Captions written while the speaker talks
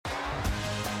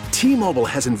T-Mobile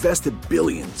has invested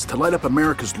billions to light up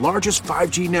America's largest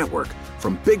 5G network,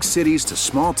 from big cities to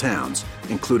small towns,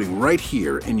 including right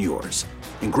here in yours.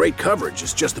 And great coverage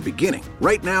is just the beginning.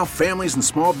 Right now, families and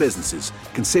small businesses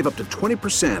can save up to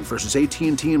 20% versus AT&T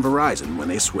and Verizon when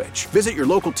they switch. Visit your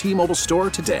local T-Mobile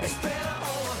store today.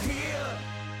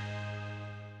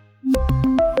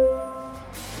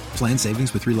 Plan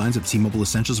savings with 3 lines of T-Mobile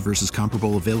Essentials versus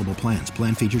comparable available plans.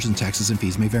 Plan features and taxes and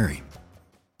fees may vary.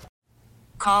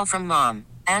 Call from mom.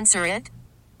 Answer it.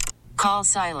 Call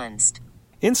silenced.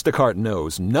 Instacart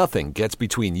knows nothing gets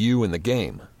between you and the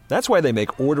game. That's why they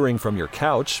make ordering from your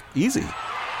couch easy.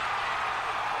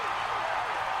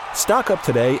 Stock up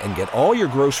today and get all your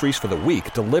groceries for the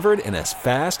week delivered in as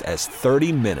fast as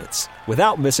 30 minutes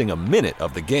without missing a minute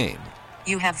of the game.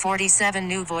 You have 47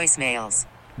 new voicemails.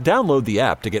 Download the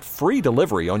app to get free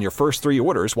delivery on your first 3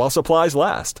 orders while supplies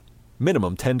last.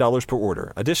 Minimum $10 per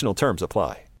order. Additional terms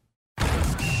apply.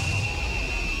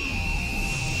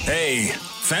 Hey,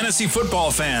 fantasy football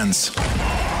fans.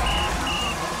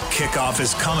 Kickoff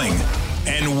is coming,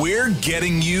 and we're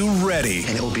getting you ready.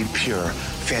 And it will be pure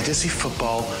fantasy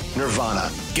football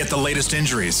nirvana. Get the latest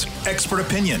injuries, expert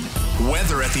opinion,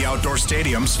 weather at the outdoor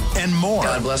stadiums, and more.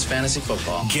 God bless fantasy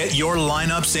football. Get your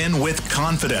lineups in with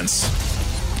confidence.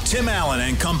 Tim Allen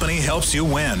and Company helps you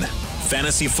win.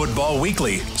 Fantasy Football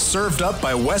Weekly, served up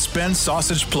by West Bend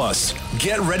Sausage Plus.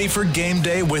 Get ready for game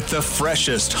day with the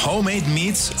freshest homemade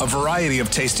meats, a variety of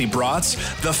tasty brats,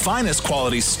 the finest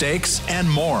quality steaks,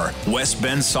 and more.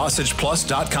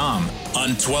 WestBendSausagePlus.com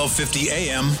on 1250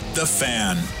 AM, The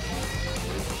Fan.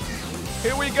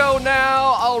 Here we go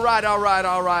now. All right. As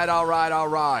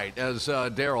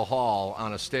Daryl Hall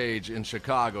on a stage in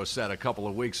Chicago said a couple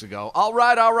of weeks ago. All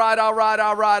right.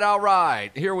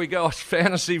 Here we go.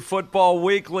 Fantasy Football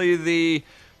Weekly. The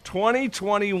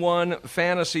 2021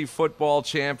 Fantasy Football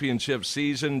Championship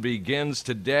season begins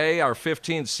today. Our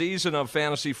 15th season of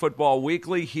Fantasy Football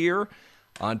Weekly here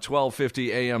on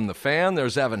 1250 AM The Fan.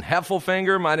 There's Evan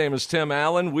Heffelfinger. My name is Tim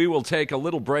Allen. We will take a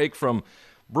little break from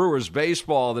Brewers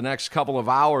baseball the next couple of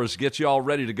hours, get you all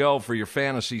ready to go for your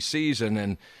fantasy season.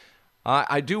 And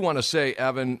I do want to say,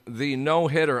 Evan, the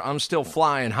no-hitter, I'm still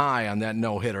flying high on that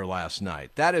no-hitter last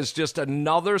night. That is just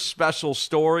another special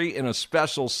story in a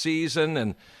special season.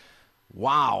 And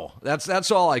wow,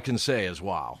 that's all I can say is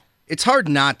wow. It's hard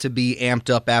not to be amped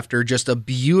up after just a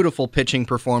beautiful pitching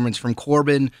performance from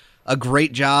Corbin, a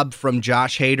great job from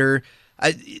Josh Hader.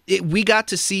 We got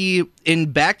to see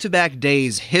in back-to-back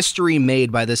days history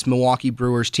made by this Milwaukee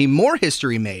Brewers team, more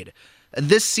history made.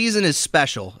 This season is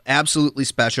special, absolutely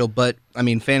special, but, I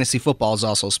mean, fantasy football is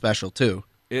also special, too.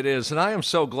 It is, and I am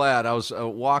so glad. I was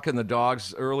walking the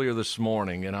dogs earlier this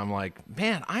morning, and I'm like,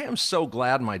 man, I am so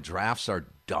glad my drafts are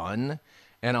done,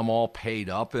 and I'm all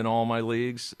paid up in all my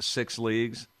leagues, 6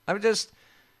 leagues. I'm just,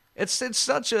 it's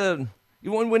such a...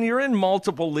 When you're in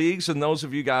multiple leagues, and those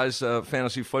of you guys,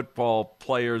 fantasy football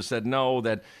players that know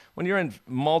that when you're in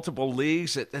multiple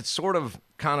leagues, it sort of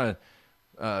kind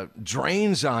of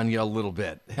drains on you a little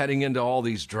bit heading into all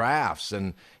these drafts.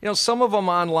 And, you know, some of them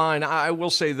online, I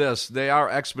will say this, they are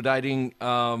expediting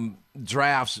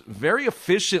drafts very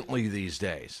efficiently these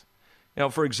days. You know,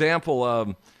 for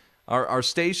example, our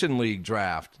station league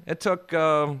draft, it took,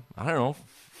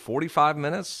 45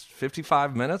 minutes,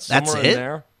 55 minutes, somewhere in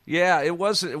there. Yeah, it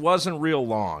wasn't real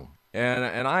long,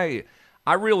 and I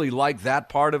really like that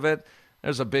part of it.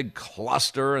 There's a big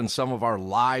cluster in some of our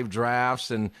live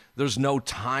drafts, and there's no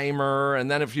timer.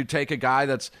 And then if you take a guy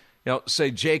that's, you know,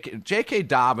 say J.K.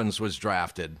 Dobbins was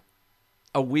drafted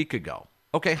a week ago.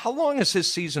 Okay, how long has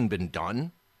his season been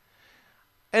done?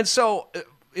 And so,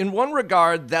 in one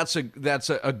regard, that's a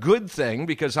good thing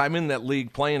because I'm in that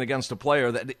league playing against a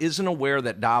player that isn't aware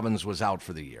that Dobbins was out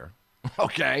for the year.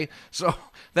 Okay, so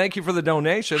thank you for the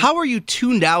donation. How are you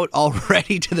tuned out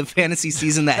already to the fantasy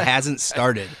season that hasn't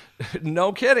started?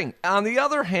 No kidding. On the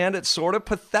other hand, it's sort of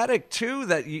pathetic, too,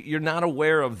 that you're not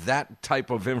aware of that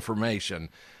type of information.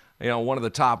 You know, one of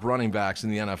the top running backs in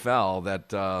the NFL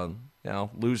that,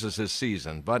 loses his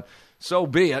season. But so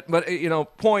be it. But, you know,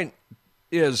 point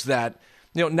is that,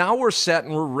 you know, now we're set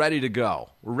and we're ready to go.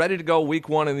 We're ready to go week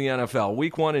 1 in the NFL,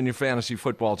 week 1 in your fantasy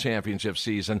football championship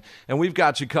season. And we've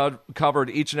got you covered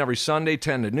each and every Sunday,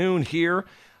 10 to noon here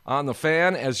on The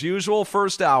Fan. As usual,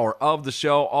 first hour of the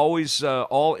show, always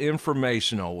all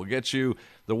informational. We'll get you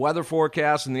the weather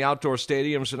forecast and the outdoor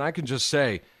stadiums. And I can just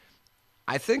say,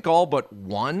 I think all but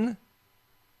one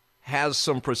has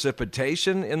some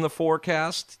precipitation in the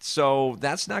forecast. So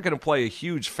that's not going to play a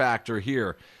huge factor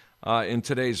here in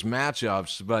today's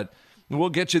matchups, but we'll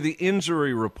get you the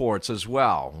injury reports as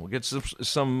well. We'll get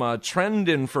some trend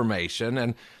information,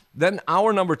 and Then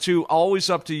hour number 2, always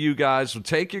up to you guys. We'll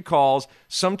take your calls.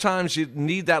 Sometimes you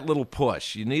need that little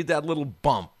push. You need that little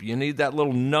bump. You need that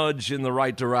little nudge in the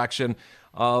right direction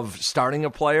of starting a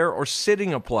player or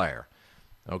sitting a player.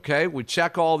 Okay? We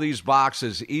check all these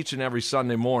boxes each and every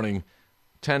Sunday morning,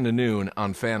 10 to noon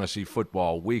on Fantasy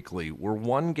Football Weekly. We're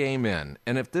one game in.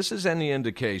 And if this is any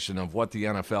indication of what the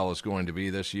NFL is going to be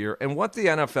this year and what the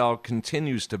NFL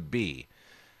continues to be,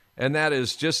 and that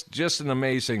is just an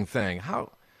amazing thing.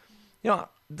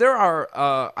 There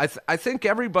are, I think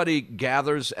everybody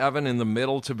gathers, Evan, in the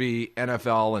middle to be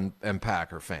NFL and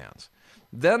Packer fans.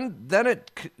 Then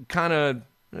it kind of,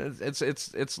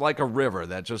 it's like a river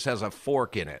that just has a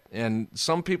fork in it. And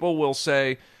some people will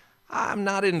say, I'm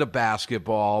not into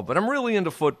basketball, but I'm really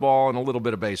into football and a little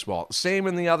bit of baseball. Same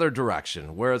in the other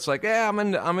direction, where it's like, I'm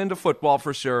into football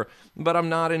for sure, but I'm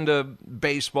not into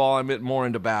baseball. I'm more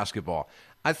into basketball.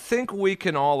 I think we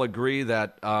can all agree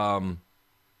that the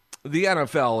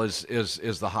NFL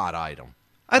is the hot item.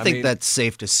 I think that's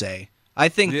safe to say. I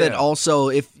think that also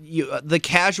if the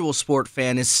casual sport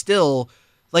fan is still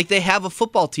like they have a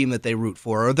football team that they root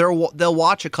for, or they'll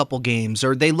watch a couple games,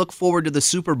 or they look forward to the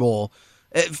Super Bowl.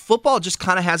 Football just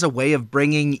kind of has a way of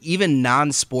bringing even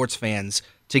non-sports fans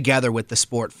together with the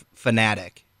sport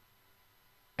fanatic.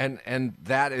 And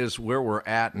that is where we're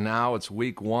at now. It's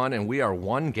week 1, and we are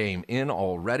one game in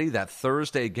already. That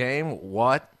Thursday game,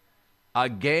 what a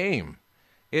game.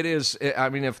 It is. I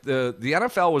mean, if the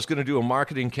NFL was going to do a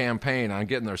marketing campaign on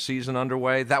getting their season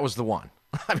underway, that was the one.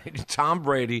 I mean, Tom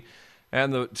Brady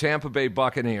and the Tampa Bay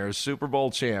Buccaneers, Super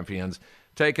Bowl champions,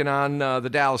 taking on the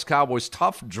Dallas Cowboys.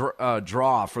 Tough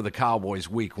draw for the Cowboys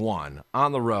week 1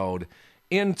 on the road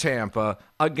in Tampa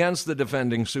against the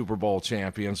defending Super Bowl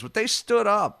champions. But they stood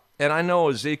up. And I know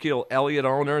Ezekiel Elliott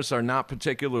owners are not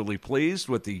particularly pleased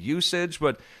with the usage,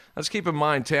 but let's keep in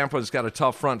mind Tampa's got a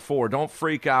tough front four. Don't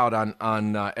freak out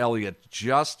on Elliott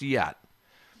just yet.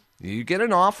 You get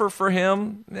an offer for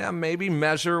him, maybe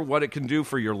measure what it can do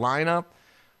for your lineup.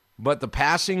 But the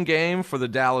passing game for the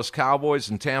Dallas Cowboys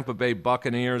and Tampa Bay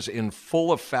Buccaneers in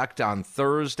full effect on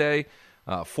Thursday.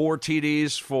 4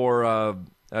 TDs for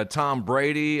Tom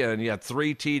Brady, and you had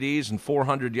 3 TDs and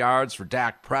 400 yards for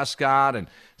Dak Prescott, and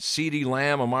CeeDee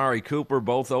Lamb, Amari Cooper,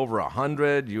 both over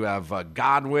 100. You have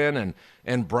Godwin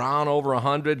and Brown over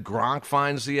 100. Gronk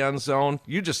finds the end zone.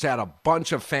 You just had a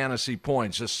bunch of fantasy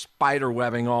points just spider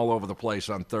webbing all over the place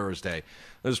on Thursday.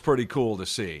 It was pretty cool to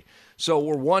see. So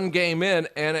we're one game in,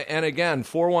 and again,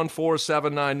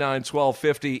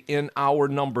 414-799-1250 in hour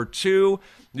number 2.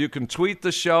 You can tweet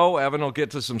the show. Evan will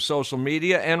get to some social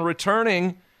media. And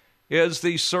returning is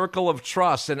the Circle of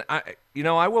Trust. And, I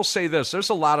will say this. There's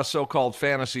a lot of so-called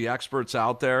fantasy experts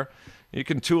out there. You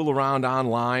can tool around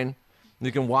online.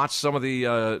 You can watch some of the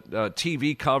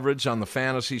TV coverage on the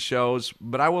fantasy shows.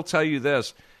 But I will tell you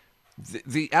this.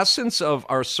 The essence of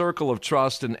our Circle of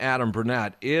Trust and Adam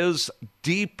Burnett is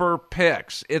deeper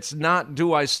picks. It's not,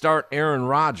 do I start Aaron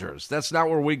Rodgers? That's not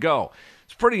where we go.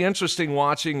 It's pretty interesting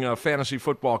watching fantasy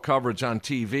football coverage on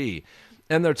TV,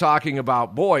 and they're talking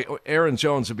about, boy, Aaron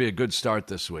Jones would be a good start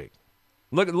this week.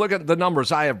 Look at the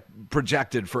numbers I have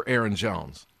projected for Aaron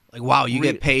Jones. Like, wow, you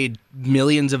get paid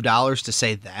millions of dollars to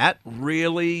say that?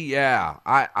 Really? Yeah,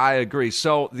 I agree.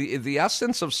 So the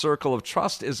essence of Circle of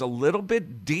Trust is a little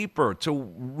bit deeper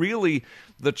to really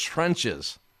the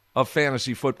trenches of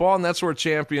fantasy football, and that's where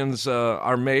champions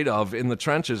are made of, in the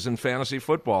trenches in fantasy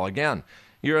football. Again,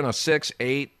 you're in a 6,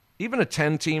 8, even a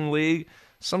 10-team league.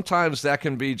 Sometimes that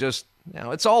can be just,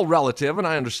 it's all relative, and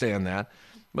I understand that,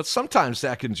 but sometimes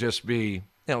that can just be,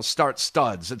 start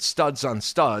studs. It's studs on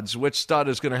studs. Which stud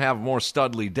is going to have a more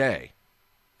studly day?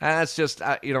 That's just,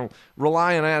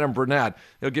 rely on Adam Burnett.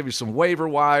 He'll give you some waiver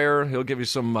wire. He'll give you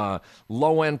some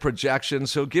low-end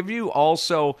projections. He'll give you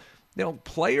also,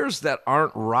 players that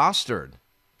aren't rostered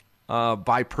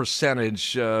by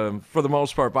percentage, for the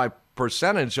most part, by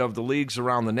percentage of the leagues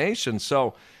around the nation.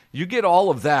 So you get all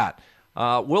of that.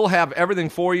 We'll have everything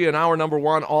for you in hour number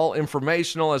 1, all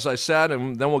informational, as I said,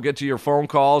 and then we'll get to your phone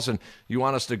calls, and you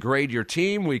want us to grade your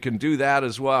team, we can do that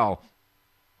as well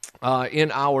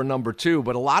in hour number 2.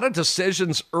 But a lot of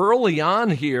decisions early on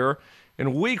here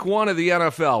in week 1 of the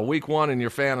NFL, week 1 in your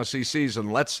fantasy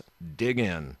season. Let's dig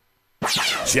in.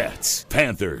 Jets,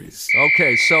 Panthers.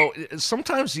 Okay, so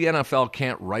sometimes the NFL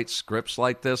can't write scripts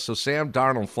like this, so Sam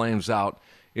Darnold flames out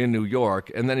in New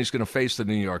York, and then he's going to face the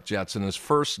New York Jets in his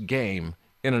first game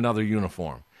in another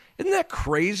uniform. Isn't that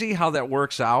crazy how that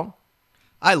works out?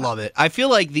 I love it. I feel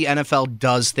like the NFL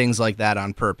does things like that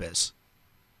on purpose.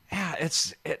 Yeah,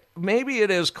 maybe it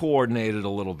is coordinated a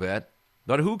little bit,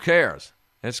 but who cares?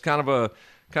 It's kind of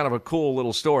kind of a cool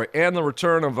little story. And the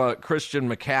return of Christian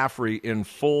McCaffrey in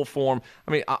full form.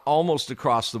 I mean, almost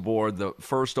across the board, the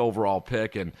first overall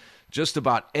pick in just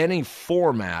about any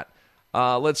format.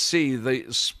 Let's see. The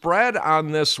spread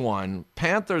on this one,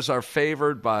 Panthers are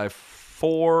favored by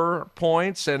 4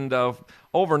 points and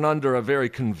over and under a very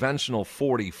conventional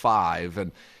 45.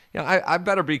 And I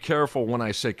better be careful when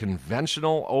I say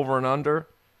conventional over and under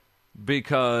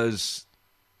because,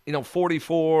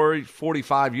 44,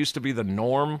 45 used to be the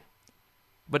norm.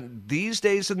 But these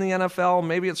days in the NFL,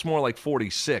 maybe it's more like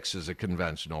 46 is a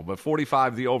conventional, but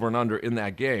 45 the over and under in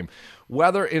that game.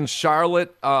 Weather in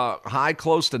Charlotte, high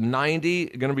close to 90,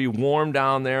 going to be warm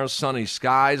down there, sunny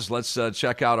skies. Let's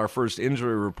check out our first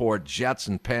injury report, Jets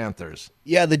and Panthers.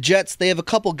 Yeah, the Jets, they have a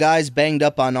couple guys banged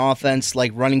up on offense,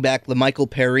 like running back LaMichael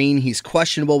Perrine. He's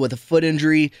questionable with a foot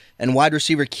injury, and wide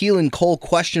receiver Keelan Cole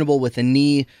questionable with a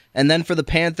knee. And then for the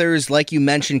Panthers, like you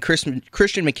mentioned, Christian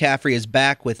McCaffrey is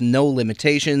back with no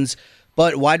limitations,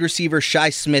 but wide receiver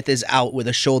Shi Smith is out with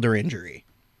a shoulder injury.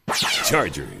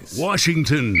 Chargers,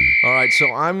 Washington. All right, so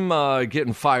I'm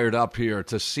getting fired up here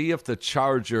to see if the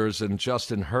Chargers and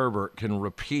Justin Herbert can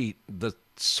repeat the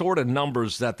sort of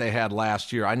numbers that they had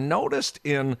last year. I noticed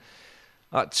in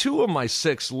 2 of my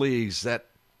 6 leagues that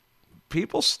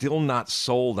people still not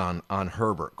sold on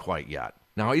Herbert quite yet.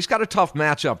 Now, he's got a tough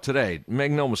matchup today.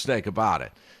 Make no mistake about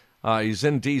it. He's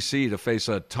in D.C. to face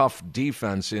a tough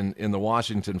defense in the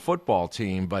Washington football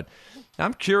team, but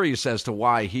I'm curious as to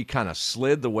why he kind of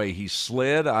slid the way he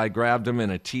slid. I grabbed him in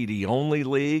a TD-only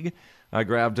league. I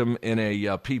grabbed him in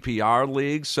a PPR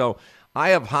league. So I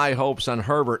have high hopes on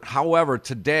Herbert. However,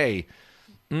 today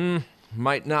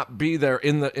might not be there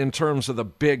in terms of the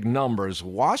big numbers.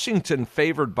 Washington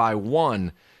favored by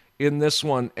 1 in this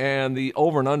one, and the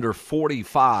over and under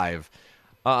 45.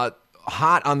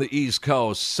 Hot on the East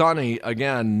Coast, sunny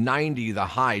again, 90 the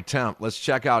high temp. Let's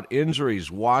check out injuries.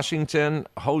 Washington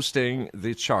hosting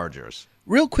the Chargers.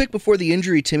 Real quick before the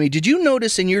injury, Timmy, did you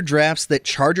notice in your drafts that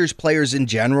Chargers players in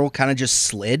general kind of just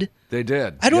slid? They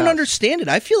did. I don't understand it.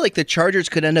 I feel like the Chargers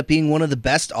could end up being one of the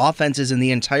best offenses in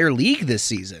the entire league this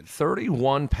season.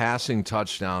 31 passing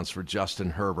touchdowns for Justin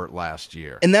Herbert last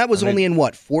year. And that was only in,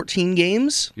 14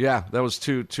 games? Yeah, that was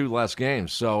two less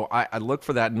games. So I look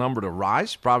for that number to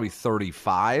rise, probably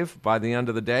 35 by the end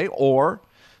of the day. Or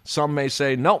some may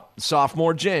say, nope,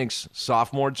 sophomore jinx.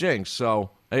 So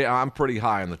hey, I'm pretty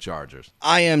high on the Chargers.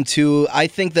 I am too. I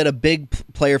think that a big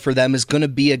player for them is going to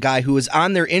be a guy who is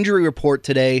on their injury report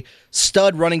today,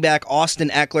 stud running back Austin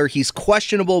Eckler. He's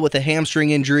questionable with a hamstring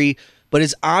injury, but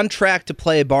is on track to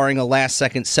play barring a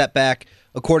last-second setback,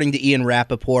 according to Ian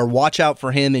Rappaport. Watch out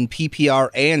for him in PPR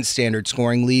and standard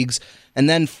scoring leagues. And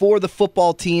then for the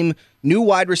football team, new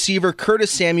wide receiver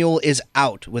Curtis Samuel is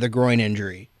out with a groin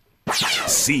injury.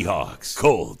 Seahawks,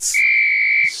 Colts.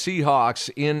 Seahawks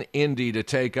in Indy to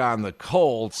take on the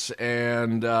Colts,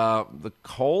 and the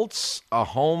Colts, a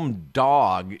home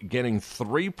dog, getting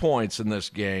 3 points in this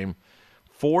game.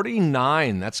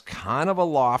 49, that's kind of a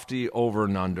lofty over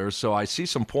and under, so I see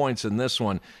some points in this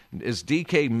one. Is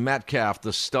DK Metcalf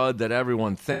the stud that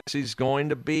everyone thinks he's going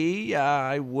to be?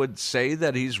 I would say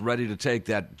that he's ready to take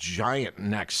that giant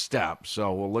next step,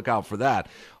 so we'll look out for that.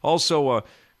 Also,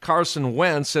 Carson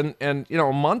Wentz, and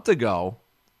a month ago,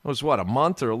 it was, a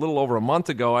month or a little over a month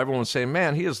ago, everyone was saying,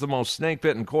 man, he is the most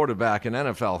snake-bitten quarterback in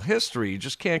NFL history. He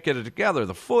just can't get it together,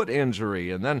 the foot injury.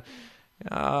 And then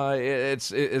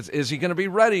is he going to be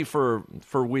ready for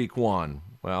week 1?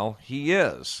 Well, he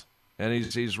is, and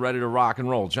he's ready to rock and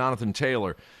roll. Jonathan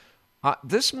Taylor.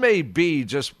 This may be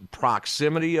just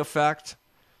proximity effect,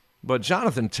 but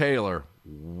Jonathan Taylor,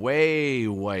 way,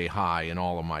 way high in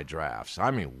all of my drafts. I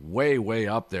mean, way, way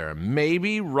up there.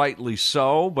 Maybe rightly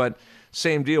so, but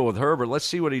same deal with Herbert. Let's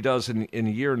see what he does in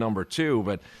year number 2.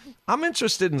 But I'm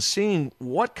interested in seeing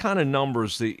what kind of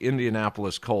numbers the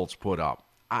Indianapolis Colts put up.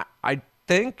 I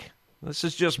think, this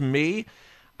is just me,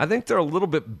 I think they're a little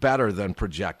bit better than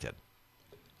projected.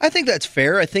 I think that's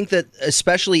fair. I think that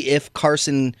especially if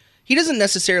Carson, he doesn't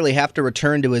necessarily have to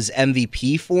return to his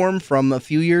MVP form from a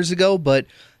few years ago, but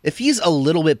if he's a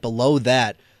little bit below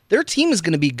that, their team is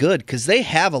going to be good because they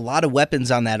have a lot of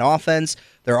weapons on that offense.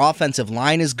 Their offensive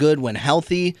line is good when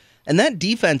healthy, and that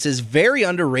defense is very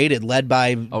underrated, led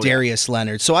by Darius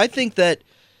Leonard. So I think that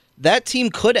team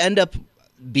could end up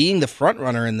being the front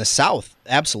runner in the South.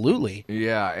 Absolutely.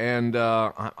 Yeah, and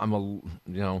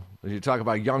you talk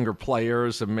about younger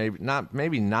players and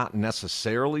maybe not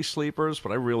necessarily sleepers,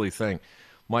 but I really think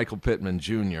Michael Pittman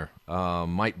Jr.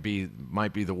 might be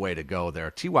the way to go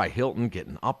there. T.Y. Hilton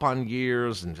getting up on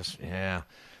years and just,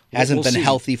 hasn't been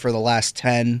healthy for the last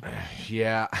 10.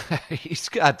 Yeah, he's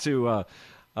got to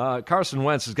Carson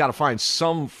Wentz has got to find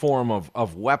some form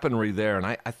of weaponry there, and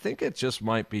I think it just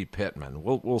might be Pittman.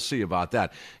 We'll see about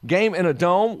that. Game in a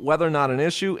dome, weather not an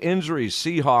issue. Injuries,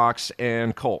 Seahawks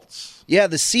and Colts. Yeah,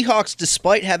 the Seahawks,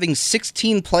 despite having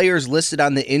 16 players listed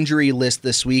on the injury list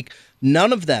this week,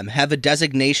 none of them have a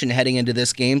designation heading into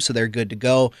this game, so they're good to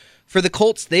go. For the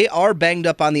Colts, they are banged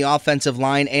up on the offensive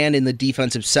line and in the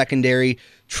defensive secondary.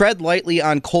 Tread lightly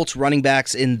on Colts running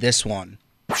backs in this one.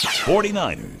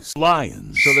 49ers,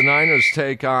 Lions. So the Niners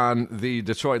take on the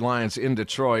Detroit Lions in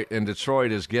Detroit, and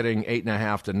Detroit is getting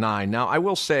 8.5 to 9. Now, I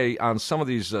will say on some of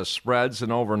these spreads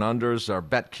and over and unders, our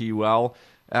BetQL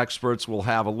experts will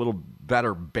have a little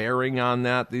better bearing on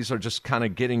that. These are just kind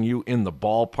of getting you in the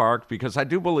ballpark, because I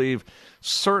do believe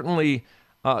certainly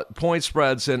point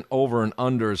spreads and over and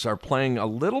unders are playing a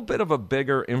little bit of a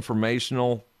bigger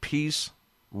informational piece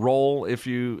role, if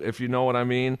you know what I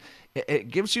mean. It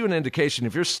gives you an indication.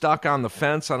 If you're stuck on the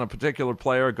fence on a particular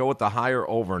player, go with the higher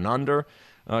over and under.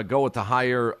 Go with the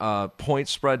higher point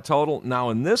spread total. Now,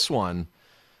 in this one,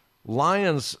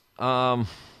 Lions are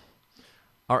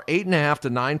 8.5 to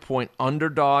 9 point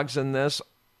underdogs in this.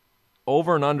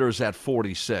 Over and under is at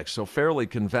 46, so fairly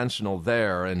conventional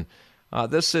there. And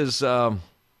this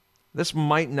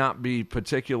might not be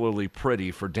particularly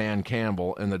pretty for Dan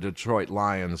Campbell and the Detroit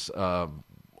Lions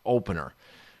opener.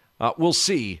 We'll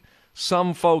see.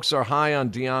 Some folks are high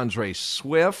on DeAndre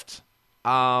Swift.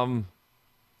 Goff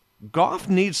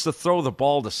needs to throw the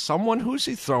ball to someone. Who's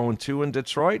he throwing to in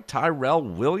Detroit? Tyrell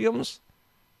Williams?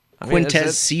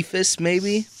 Quintez Cephas,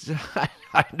 maybe?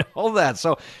 I know that.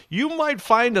 So you might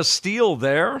find a steal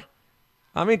there.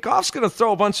 I mean, Goff's going to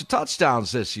throw a bunch of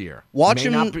touchdowns this year. Watch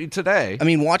him. Not be today. I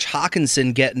mean, watch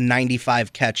Hawkinson get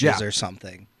 95 catches or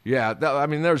something. Yeah,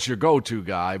 there's your go-to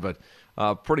guy, but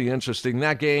pretty interesting.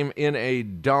 That game in a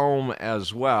dome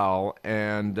as well.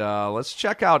 And let's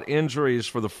check out injuries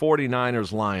for the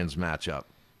 49ers-Lions matchup.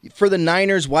 For the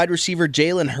Niners, wide receiver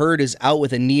Jalen Hurd is out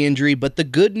with a knee injury, but the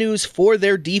good news for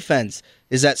their defense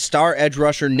is that star edge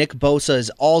rusher Nick Bosa is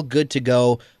all good to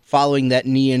go following that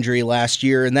knee injury last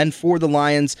year. And then for the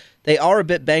Lions, they are a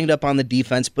bit banged up on the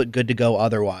defense, but good to go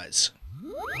otherwise.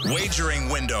 Wagering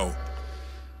window.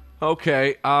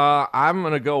 Okay, I'm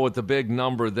going to go with the big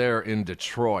number there in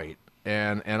Detroit,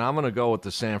 and I'm going to go with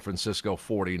the San Francisco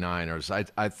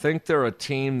 49ers. I think they're a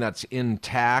team that's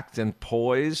intact and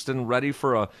poised and ready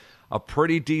for a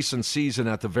pretty decent season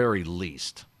at the very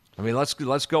least. I mean, let's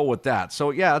go with that. So,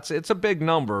 yeah, it's a big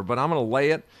number, but I'm going to lay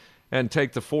it and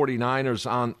take the 49ers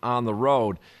on the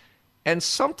road. And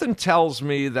something tells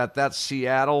me that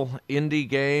Seattle-Indy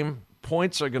game,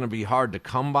 points are going to be hard to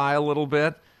come by a little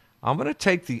bit. I'm going to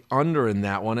take the under in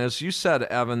that one. As you said,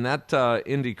 Evan, that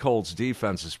Indy Colts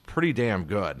defense is pretty damn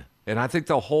good. And I think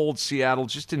they'll hold Seattle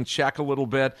just in check a little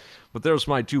bit. But there's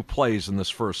my two plays in this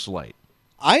first slate.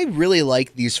 I really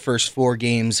like these first four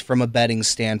games from a betting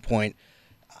standpoint.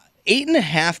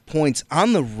 8.5 points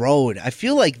on the road. I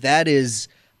feel like that is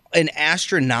an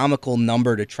astronomical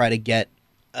number to try to get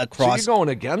across. So you going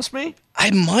against me? I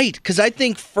might, because I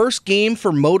think first game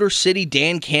for Motor City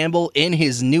Dan Campbell in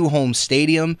his new home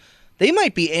stadium, they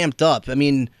might be amped up. I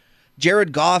mean,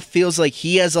 Jared Goff feels like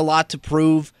he has a lot to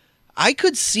prove. I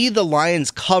could see the Lions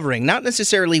covering, not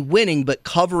necessarily winning, but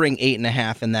covering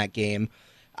 8.5 in that game.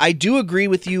 I do agree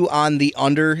with you on the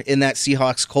under in that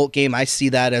Seahawks-Colt game. I see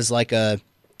that as like a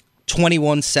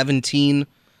 21-17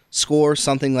 score,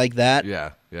 something like that.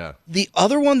 Yeah. The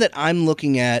other one that I'm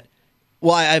looking at,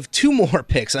 well, I have two more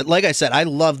picks. Like I said, I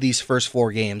love these first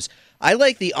four games. I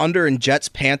like the under in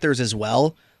Jets-Panthers as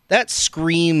well. That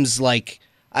screams like,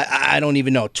 I don't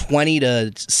even know,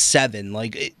 20-7.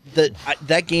 Like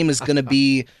that game is going to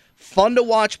be fun to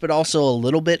watch, but also a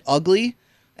little bit ugly.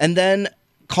 And then,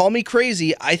 call me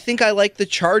crazy, I think I like the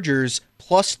Chargers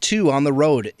 +2 on the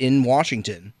road in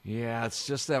Washington. Yeah, it's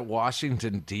just that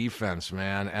Washington defense,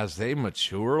 man. As they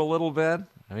mature a little bit,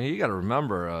 I mean, you got to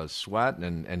remember Sweat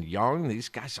and Young. These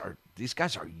guys are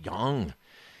young,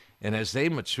 and as they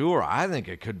mature, I think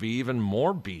it could be even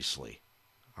more beastly.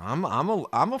 I'm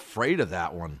afraid of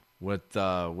that one with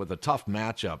a tough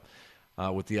matchup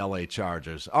with the LA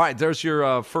Chargers. All right, there's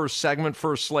your first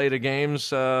slate of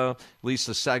games, at least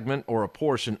a segment or a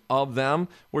portion of them.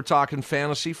 We're talking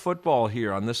fantasy football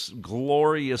here on this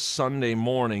glorious Sunday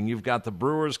morning. You've got the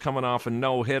Brewers coming off a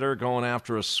no-hitter, going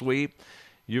after a sweep.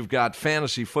 You've got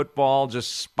fantasy football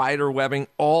just spider webbing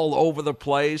all over the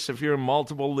place. If you're in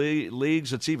multiple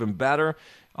leagues, it's even better.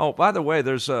 Oh, by the way,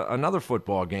 there's another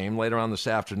football game later on this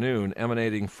afternoon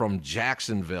emanating from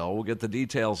Jacksonville. We'll get the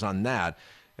details on that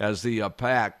as the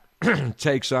Pack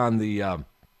takes on the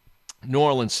New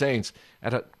Orleans Saints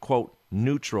at a, quote,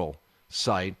 neutral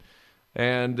site.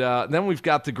 And then we've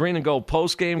got the Green and Gold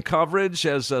post-game coverage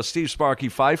as Steve Sparky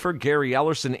Pfeiffer, Gary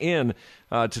Ellerson in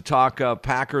to talk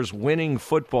Packers winning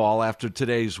football after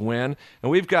today's win.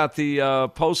 And we've got the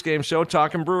post-game show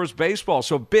talking Brewers baseball.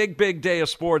 So big day of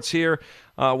sports here.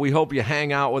 We hope you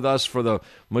hang out with us for the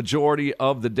majority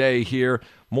of the day here.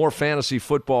 More Fantasy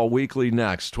Football Weekly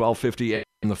next, 12:50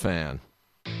 a.m. The Fan.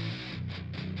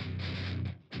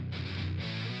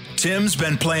 Tim's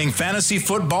been playing fantasy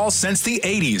football since the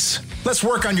 80s. Let's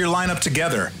work on your lineup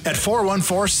together at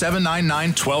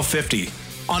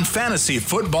 414-799-1250 on Fantasy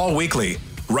Football Weekly,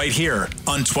 right here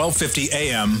on 1250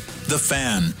 AM, The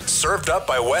Fan. Served up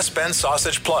by West Bend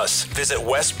Sausage Plus. Visit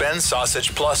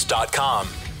westbendsausageplus.com.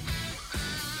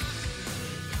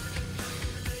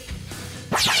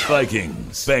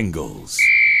 Vikings, Bengals.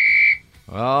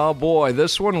 Oh, boy,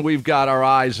 this one we've got our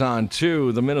eyes on,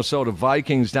 too. The Minnesota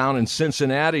Vikings down in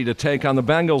Cincinnati to take on the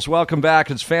Bengals. Welcome back.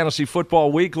 It's Fantasy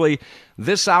Football Weekly.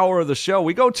 This hour of the show,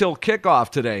 we go till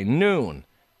kickoff today, noon.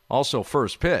 Also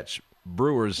first pitch,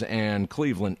 Brewers and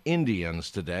Cleveland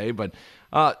Indians today. But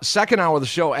second hour of the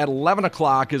show at 11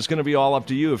 o'clock is going to be all up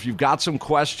to you. If you've got some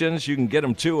questions, you can get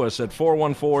them to us at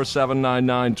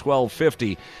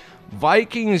 414-799-1250.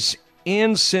 Vikings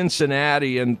in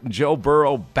Cincinnati, and Joe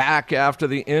Burrow back after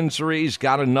the injuries,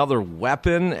 got another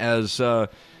weapon as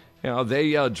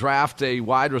they draft a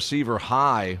wide receiver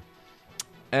high.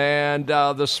 And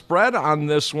the spread on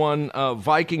this one,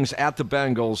 Vikings at the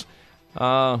Bengals,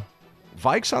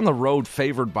 Vikes on the road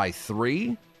favored by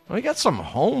 3. We got some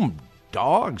home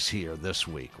dogs here this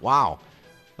week. Wow.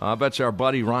 I bet you our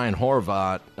buddy Ryan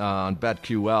Horvat on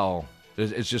BetQL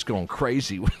is just going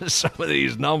crazy with some of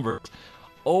these numbers.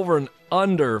 Over and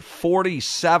under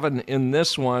 47 in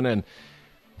this one. And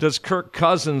does Kirk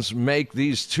Cousins make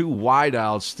these two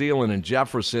wideouts, Thielen and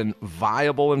Jefferson,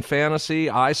 viable in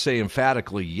fantasy? I say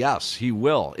emphatically yes, he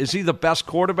will. Is he the best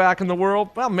quarterback in the world?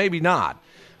 Well, maybe not.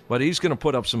 But he's going to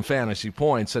put up some fantasy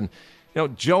points. And,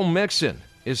 Joe Mixon,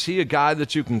 is he a guy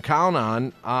that you can count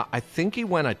on? I think he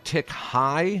went a tick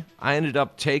high. I ended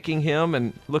up taking him,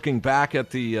 and looking back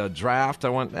at the draft, I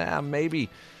went, maybe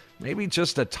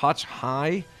just a touch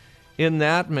high in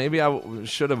that. Maybe I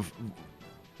should have,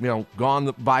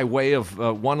 gone by way of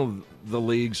one of the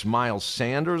leagues. Miles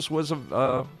Sanders was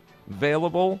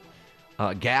available.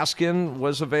 Gaskin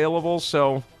was available.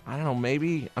 So, I don't know,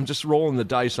 maybe I'm just rolling the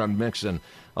dice on Mixon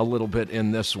a little bit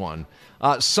in this one.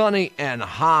 Sunny and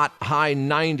hot, high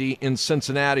 90 in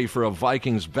Cincinnati for a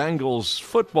Vikings-Bengals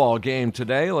football game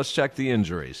today. Let's check the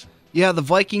injuries. Yeah, the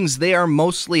Vikings, they are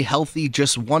mostly healthy,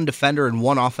 just one defender and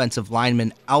one offensive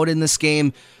lineman out in this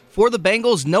game. For the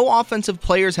Bengals, no offensive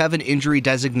players have an injury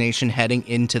designation heading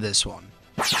into this one.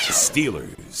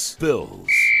 Steelers, Bills.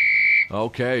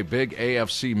 Okay, big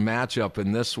AFC matchup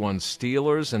in this one.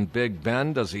 Steelers and Big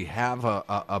Ben. Does he have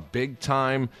a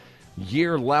big-time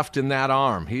year left in that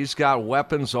arm? He's got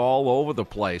weapons all over the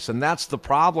place, and that's the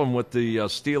problem with the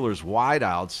Steelers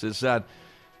wideouts is that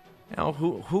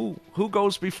who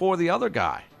goes before the other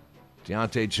guy?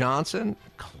 Deontay Johnson,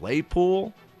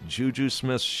 Claypool, Juju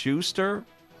Smith-Schuster.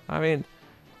 I mean,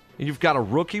 you've got a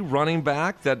rookie running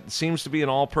back that seems to be an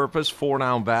all-purpose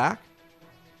 4-down back.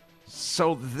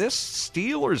 So this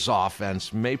Steelers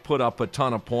offense may put up a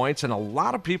ton of points, and a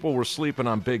lot of people were sleeping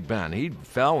on Big Ben. He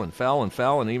fell and fell and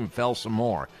fell and even fell some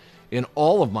more in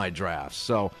all of my drafts.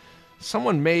 So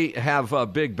someone may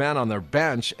have Big Ben on their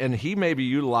bench, and he may be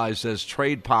utilized as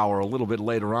trade power a little bit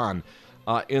later on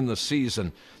in the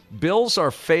season. Bills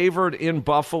are favored in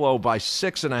Buffalo by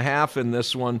 6.5 in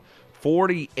this one,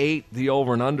 48 the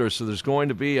over and under, so there's going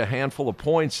to be a handful of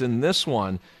points in this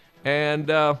one. And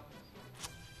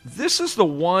this is the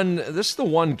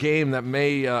one game that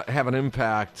may have an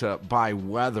impact by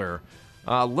weather.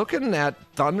 Looking at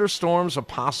thunderstorms, a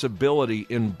possibility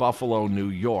in Buffalo, New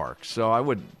York. So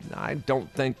I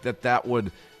don't think that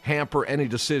would hamper any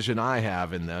decision I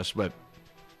have in this. But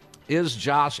is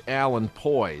Josh Allen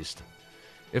poised?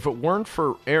 If it weren't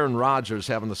for Aaron Rodgers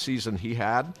having the season he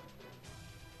had,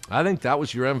 I think that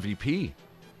was your MVP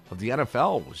of the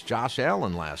NFL was Josh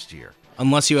Allen last year.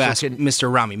 Unless you ask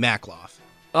Mr. Rami Makloff.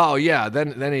 Oh, yeah,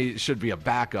 then he should be a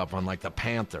backup on, like, the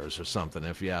Panthers or something,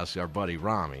 if you ask our buddy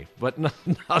Rami. But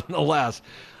nonetheless,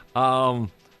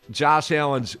 Josh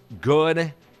Allen's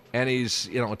good, and he's,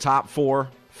 a top 4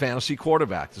 fantasy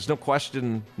quarterback. There's no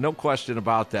question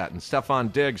about that. And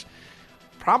Stephon Diggs,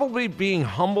 probably being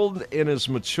humbled in his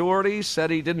maturity, said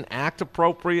he didn't act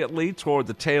appropriately toward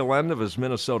the tail end of his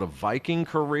Minnesota Viking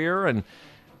career. And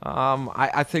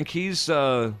I think he's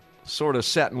sort of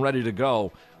set and ready to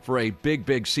go for a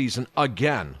big season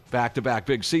again, back-to-back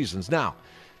big seasons. Now,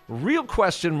 real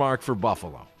question mark for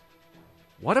Buffalo.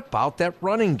 What about that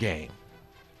running game?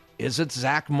 Is it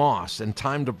Zach Moss and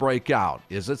time to break out?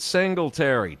 Is it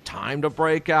Singletary? Time to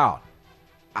break out?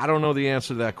 I don't know the answer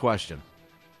to that question.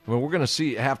 I mean, we're going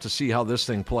to have to see how this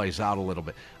thing plays out a little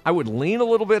bit. I would lean a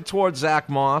little bit towards Zach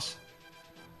Moss,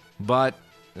 but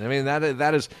I mean that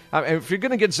is. If you're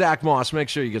going to get Zach Moss, make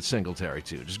sure you get Singletary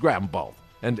too. Just grab them both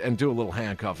and do a little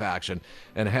handcuff action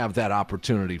and have that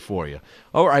opportunity for you.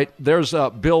 All right, there's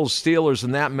Bills Steelers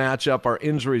in that matchup. Are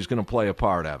injuries going to play a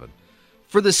part, Evan?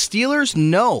 For the Steelers,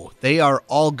 no. They are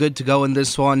all good to go in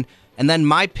this one. And then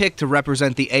my pick to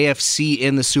represent the AFC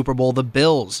in the Super Bowl, the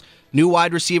Bills. New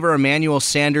wide receiver Emmanuel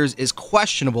Sanders is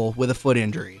questionable with a foot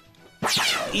injury.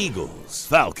 Eagles,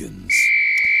 Falcons.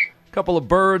 Couple of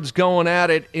birds going at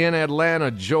it in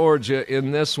Atlanta, Georgia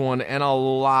in this one, and a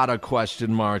lot of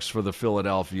question marks for the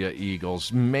Philadelphia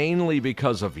Eagles, mainly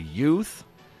because of youth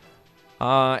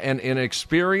and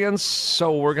inexperience.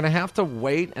 So we're going to have to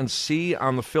wait and see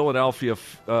on the Philadelphia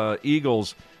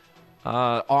Eagles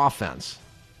offense.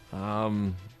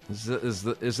 Is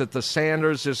it the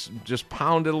Sanders just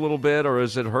pounded a little bit, or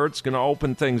is it Hurts going to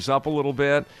open things up a little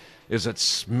bit? Is it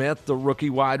Smith, the rookie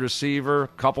wide receiver,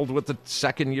 coupled with the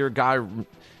second-year guy,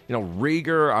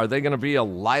 Rieger? Are they going to be a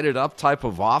lighted-up type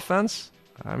of offense?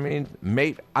 I mean,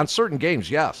 on certain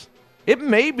games, yes. It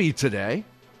may be today.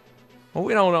 Well,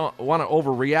 we don't want to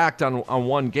overreact on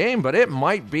one game, but it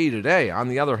might be today. On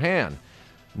the other hand,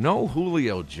 no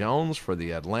Julio Jones for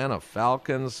the Atlanta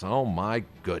Falcons. Oh, my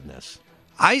goodness.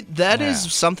 That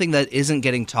is something that isn't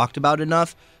getting talked about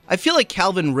enough. I feel like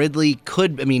Calvin Ridley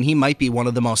he might be one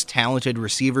of the most talented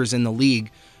receivers in the league,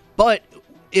 but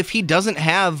if he doesn't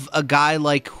have a guy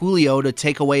like Julio to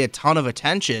take away a ton of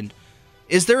attention,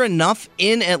 is there enough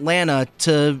in Atlanta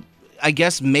to, I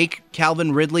guess, make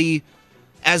Calvin Ridley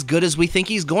as good as we think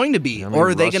he's going to be? Or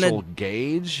are they going to? Russell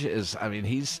Gage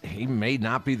he may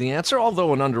not be the answer,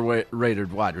 although an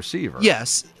underrated wide receiver.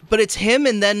 Yes, but it's him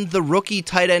and then the rookie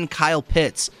tight end Kyle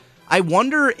Pitts. I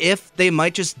wonder if they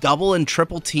might just double and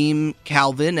triple team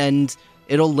Calvin and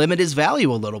it'll limit his value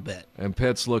a little bit. And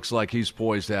Pitts looks like he's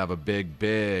poised to have a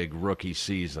big rookie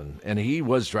season, and he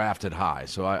was drafted high.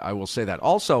 So I will say that.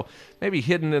 Also, maybe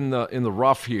hidden in the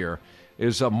rough here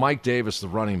is Mike Davis, the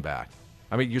running back.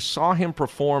 I mean, you saw him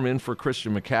perform in for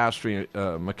Christian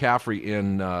McCaffrey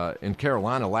in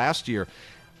Carolina last year.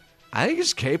 I think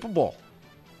he's capable,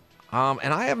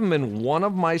 and I have him in one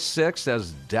of my 6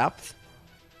 as depth.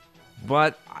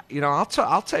 But,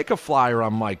 I'll take a flyer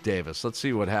on Mike Davis. Let's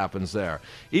see what happens there.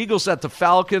 Eagles at the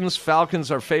Falcons.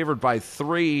 Falcons are favored by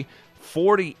 3.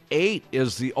 48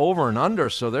 is the over and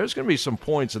under, so there's going to be some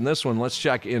points in this one. Let's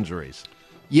check injuries.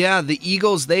 Yeah, the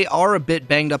Eagles, they are a bit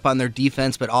banged up on their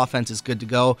defense, but offense is good to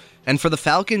go. And for the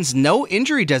Falcons, no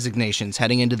injury designations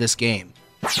heading into this game.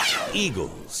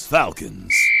 Eagles,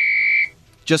 Falcons.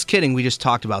 Just kidding, we just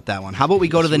talked about that one. How about we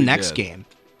go to the next game?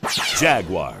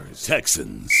 Jaguars,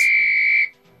 Texans.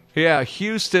 Yeah,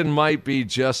 Houston might be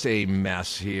just a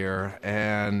mess here,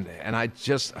 and I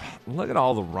just look at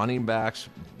all the running backs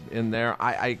in there.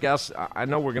 I guess I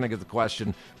know we're going to get the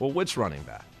question, well, which running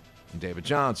back? David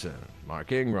Johnson,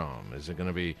 Mark Ingram, is it going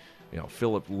to be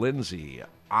Philip Lindsay?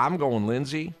 I'm going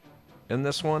Lindsay in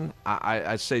this one.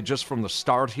 I'd say just from the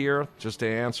start here, just to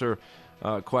answer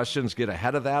questions, get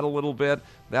ahead of that a little bit.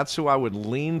 That's who I would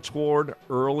lean toward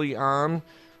early on.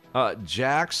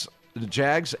 The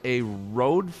Jags, a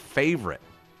road favorite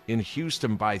in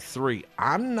Houston by 3.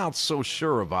 I'm not so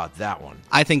sure about that one.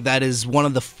 I think that is one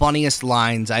of the funniest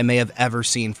lines I may have ever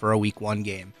seen for a Week 1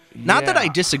 game. Not that I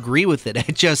disagree with it.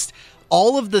 It just,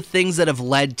 all of the things that have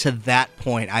led to that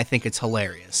point, I think it's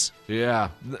hilarious. Yeah,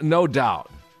 no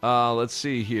doubt. Let's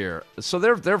see here. So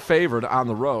they're favored on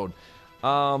the road.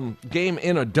 Game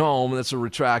in a dome. That's a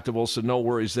retractable, so no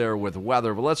worries there with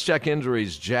weather. But let's check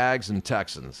injuries. Jags and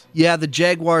Texans. Yeah, the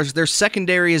Jaguars, their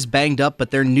secondary is banged up,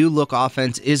 but their new-look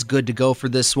offense is good to go for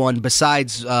this one,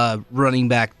 besides running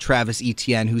back Travis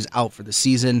Etienne, who's out for the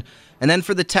season. And then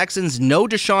for the Texans, no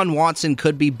Deshaun Watson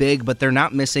could be big, but they're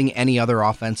not missing any other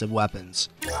offensive weapons.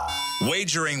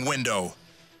 Wagering window.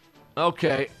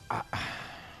 Okay.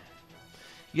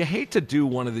 You hate to do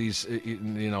one of these,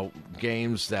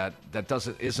 games that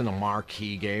isn't a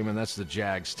marquee game, and that's the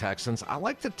Jags-Texans. I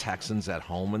like the Texans at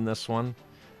home in this one.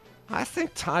 I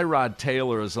think Tyrod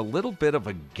Taylor is a little bit of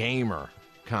a gamer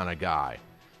kind of guy.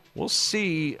 We'll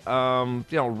see.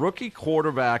 Rookie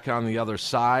quarterback on the other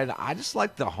side. I just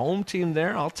like the home team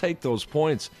there. I'll take those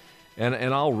points, and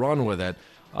I'll run with it.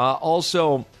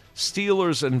 Also,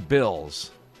 Steelers and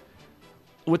Bills.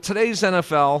 With today's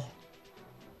NFL,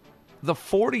 the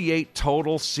 48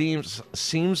 total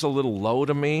seems a little low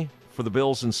to me for for the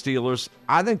Bills and Steelers.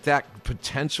 I think that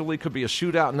potentially could be a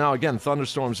shootout. Now, again,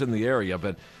 thunderstorms in the area,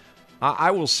 but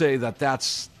I will say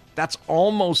that's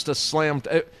almost a slam.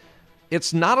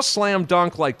 It's not a slam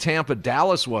dunk like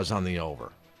Tampa-Dallas was on the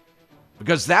over,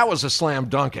 because that was a slam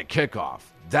dunk at kickoff.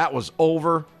 That was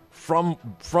over from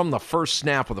the first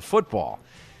snap of the football.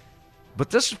 But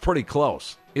this is pretty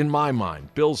close, in my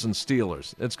mind. Bills and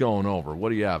Steelers, it's going over. What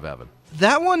do you have, Evan?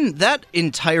 That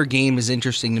entire game is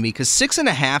interesting to me because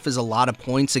 6.5 is a lot of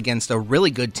points against a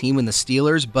really good team in the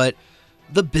Steelers, but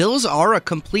the Bills are a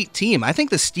complete team. I think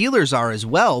the Steelers are as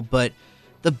well, but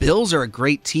the Bills are a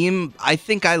great team. I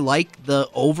think I like the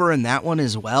over in that one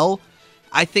as well.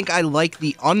 I think I like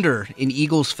the under in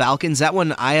Eagles-Falcons. That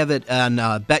one, I have it on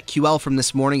BetQL from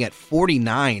this morning at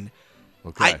 49.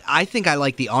 Okay. I think I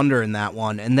like the under in that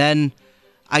one. And then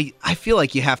I feel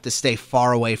like you have to stay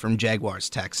far away from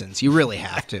Jaguars-Texans. You really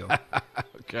have to.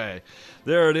 Okay.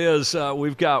 There it is.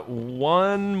 We've got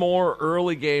one more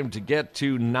early game to get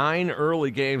to. 9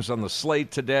 early games on the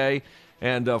slate today,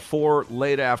 and 4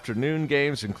 late afternoon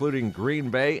games, including Green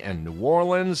Bay and New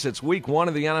Orleans. It's week 1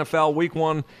 of the NFL, week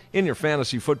 1 in your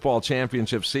fantasy football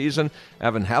championship season.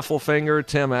 Evan Heffelfinger,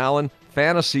 Tim Allen,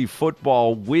 Fantasy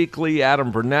Football Weekly,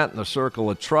 Adam Burnett in the Circle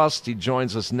of Trust. He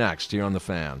joins us next here on The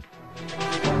Fan.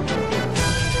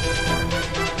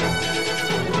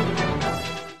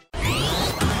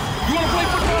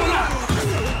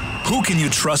 Who can you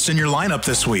trust in your lineup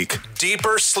this week?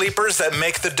 Deeper sleepers that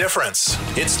make the difference.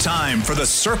 It's time for the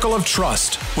Circle of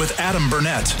Trust with Adam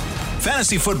Burnett.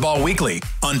 Fantasy Football Weekly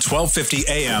on 1250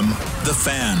 AM. The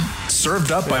Fan.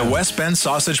 Served up by West Bend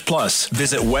Sausage Plus.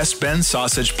 Visit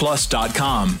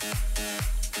westbendsausageplus.com.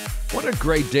 What a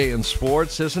great day in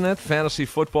sports, isn't it? Fantasy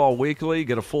Football Weekly.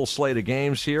 Get a full slate of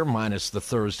games here, minus the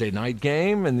Thursday night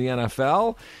game in the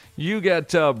NFL. You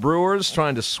get Brewers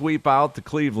trying to sweep out the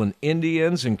Cleveland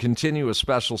Indians and continue a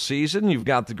special season. You've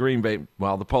got the Green Bay,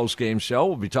 the post-game show.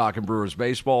 We'll be talking Brewers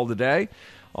baseball today.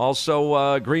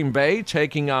 Also, Green Bay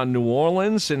taking on New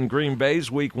Orleans in Green Bay's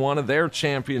week 1 of their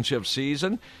championship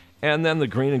season. And then the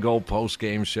Green and Gold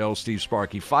post-game show, Steve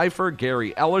Sparky Pfeiffer,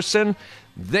 Gary Ellerson.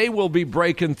 They will be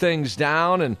breaking things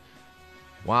down. And,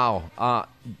 wow,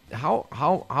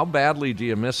 how badly do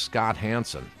you miss Scott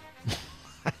Hansen?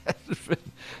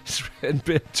 It's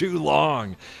been too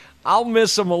long. I'll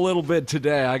miss him a little bit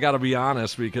today, I got to be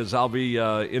honest, because I'll be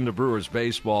into Brewers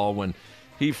baseball when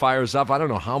he fires up. I don't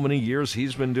know how many years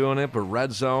he's been doing it, but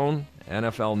Red Zone,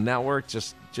 NFL Network,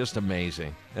 just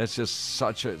amazing. It's just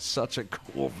such a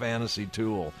cool fantasy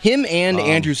tool. Him and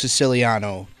Andrew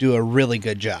Siciliano do a really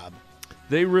good job.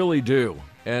 They really do.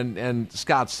 And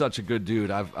Scott's such a good dude.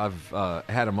 I've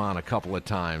had him on a couple of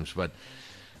times, but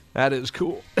that is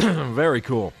cool. Very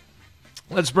cool.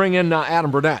 Let's bring in Adam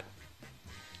Burnett,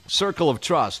 Circle of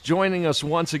Trust, joining us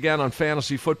once again on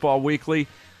Fantasy Football Weekly.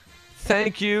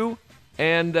 Thank you.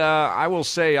 And I will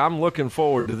say I'm looking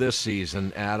forward to this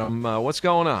season, Adam. What's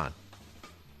going on?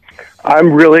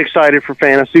 I'm really excited for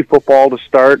fantasy football to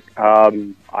start.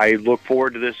 I look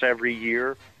forward to this every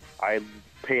year. I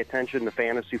pay attention to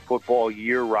fantasy football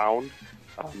year-round.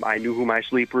 I knew who my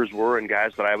sleepers were and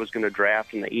guys that I was going to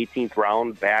draft in the 18th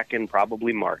round back in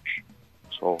probably March.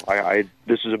 So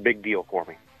this is a big deal for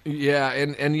me. Yeah,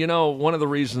 and you know, one of the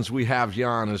reasons we have you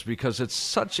on is because it's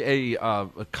such a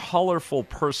colorful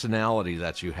personality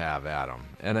that you have, Adam.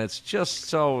 And it's just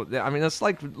so, I mean, it's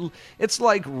like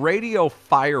radio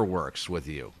fireworks with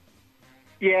you.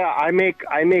 Yeah, I make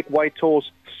white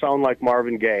toast sound like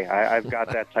Marvin Gaye. I've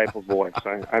got that type of voice.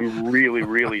 I'm really,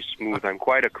 really smooth. I'm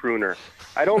quite a crooner.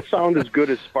 I don't sound as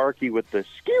good as Sparky with the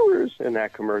skewers in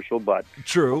that commercial, but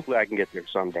true. Hopefully I can get there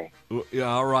someday. Yeah,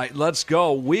 all right, let's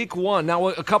go. Week 1. Now,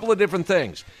 a couple of different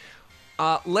things.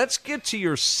 Let's get to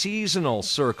your seasonal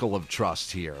Circle of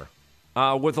Trust here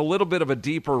with a little bit of a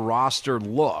deeper roster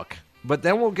look. But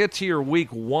then we'll get to your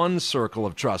week 1 Circle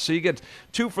of Trust. So you get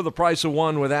 2 for the price of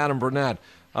 1 with Adam Burnett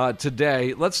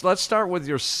today. Let's start with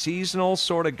your seasonal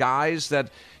sort of guys that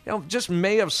just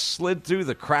may have slid through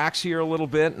the cracks here a little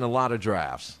bit in a lot of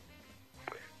drafts.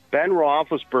 Ben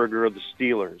Roethlisberger of the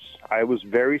Steelers. I was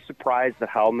very surprised at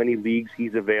how many leagues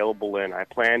he's available in. I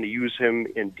plan to use him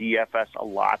in DFS a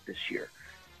lot this year.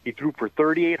 He threw for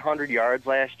 3,800 yards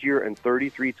last year and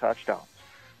 33 touchdowns.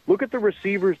 Look at the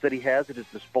receivers that he has at his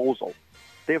disposal.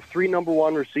 They have 3 number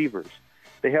 1 receivers.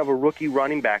 They have a rookie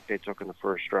running back they took in the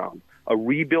first round, a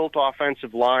rebuilt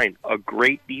offensive line, a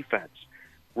great defense.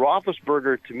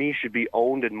 Roethlisberger, to me, should be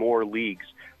owned in more leagues.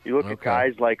 You look at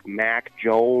guys like Mac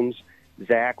Jones,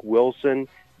 Zach Wilson.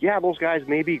 Yeah, those guys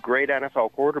may be great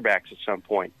NFL quarterbacks at some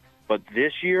point. But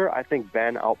this year, I think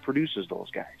Ben outproduces those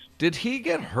guys. Did he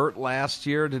get hurt last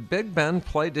year? Did Big Ben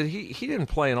play? He didn't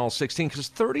play in all 16? Because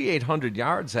 3,800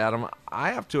 yards, Adam,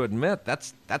 I have to admit,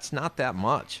 that's not that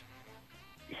much.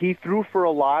 He threw a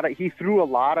lot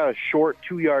of short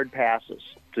 2-yard passes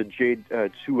to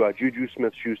Juju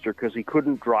Smith-Schuster because he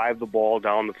couldn't drive the ball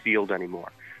down the field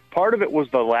anymore. Part of it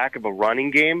was the lack of a running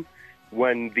game.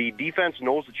 When the defense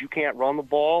knows that you can't run the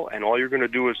ball and all you're going to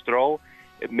do is throw,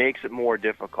 it makes it more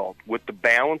difficult. With the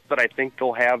balance that I think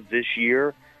they'll have this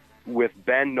year, with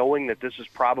Ben knowing that this is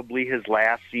probably his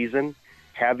last season,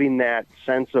 having that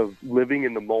sense of living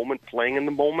in the moment, playing in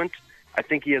the moment, I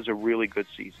think he has a really good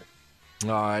season.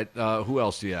 All right. Who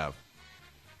else do you have?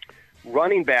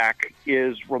 Running back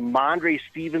is Ramondre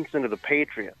Stevenson of the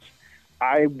Patriots.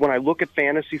 When I look at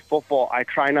fantasy football, I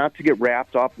try not to get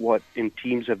wrapped up what in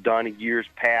teams have done in years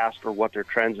past or what their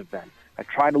trends have been. I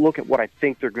try to look at what I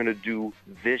think they're going to do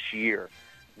this year.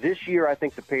 This year, I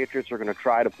think the Patriots are going to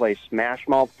try to play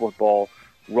smash-mouth football,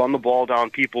 run the ball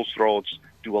down people's throats,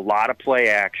 do a lot of play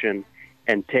action,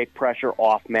 and take pressure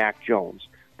off Mac Jones.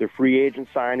 Their free agent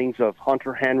signings of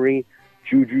Hunter Henry,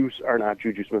 not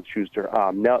Juju Smith-Schuster,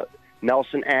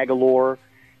 Nelson Aguilar,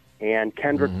 and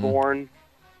Kendrick Bourne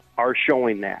are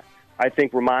showing that. I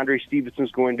think Ramondre Stevenson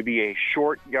is going to be a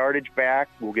short yardage back,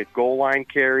 will get goal line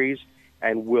carries,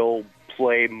 and will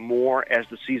play more as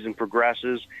the season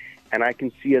progresses. And I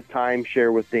can see a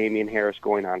timeshare with Damian Harris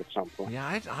going on at some point.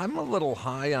 Yeah, I'm a little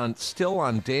high on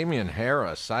Damian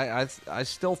Harris. I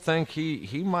still think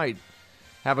he might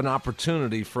have an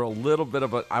opportunity for a little bit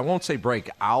of I won't say break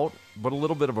out, but a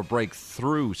little bit of a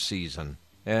breakthrough season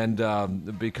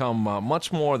and become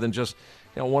much more than just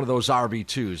one of those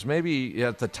RB2s. Maybe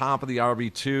at the top of the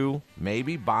RB2,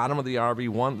 maybe bottom of the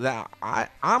RB1.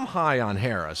 I'm high on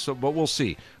Harris, but we'll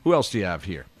see. Who else do you have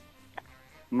here?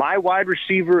 My wide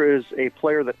receiver is a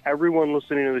player that everyone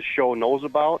listening to this show knows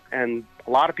about, and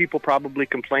a lot of people probably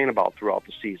complain about throughout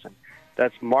the season.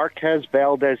 That's Marquez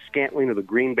Valdez-Scantling of the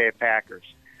Green Bay Packers.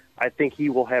 I think he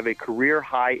will have a career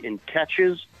high in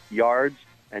catches, yards,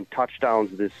 and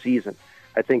touchdowns this season.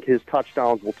 I think his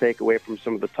touchdowns will take away from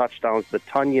some of the touchdowns that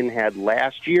Tunyon had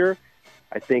last year.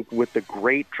 I think with the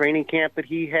great training camp that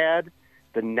he had,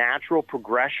 the natural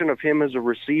progression of him as a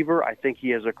receiver, I think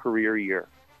he has a career year.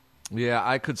 Yeah,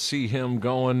 I could see him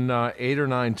going 8 or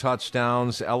 9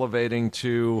 touchdowns, elevating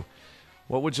to,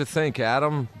 what would you think,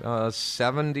 Adam?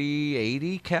 70,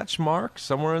 80 catch mark,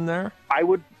 somewhere in there? I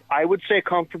would say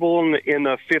comfortable in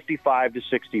the 55 to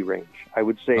 60 range. I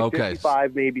would say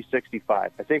 55, maybe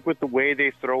 65. I think with the way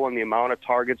they throw and the amount of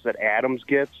targets that Adams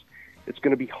gets, it's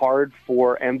going to be hard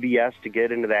for MVS to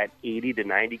get into that 80 to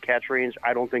 90 catch range.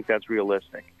 I don't think that's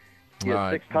realistic. He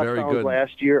had 6 touchdowns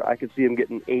last year. I could see him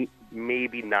getting 8,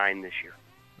 maybe 9 this year.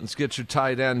 Let's get your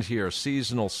tight end here,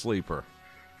 seasonal sleeper.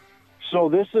 So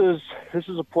this is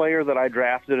a player that I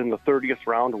drafted in the 30th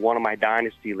round of one of my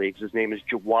dynasty leagues. His name is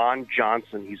Jawan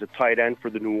Johnson. He's a tight end for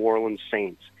the New Orleans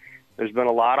Saints. There's been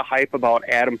a lot of hype about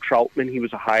Adam Troutman. He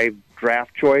was a high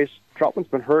draft choice. Troutman's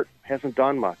been hurt, hasn't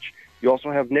done much. You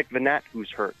also have Nick Vannett,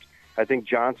 who's hurt. I think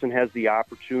Johnson has the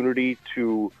opportunity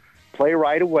to play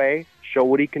right away, show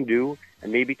what he can do,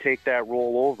 and maybe take that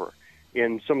role over.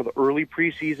 In some of the early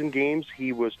preseason games,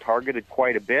 he was targeted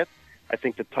quite a bit. I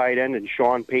think the tight end in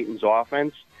Sean Payton's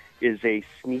offense is a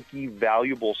sneaky,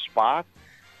 valuable spot.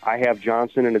 I have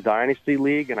Johnson in a dynasty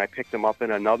league, and I picked him up in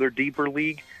another deeper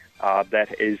league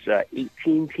that is an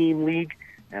 18-team league,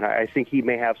 and I think he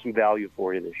may have some value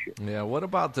for you this year. Yeah, what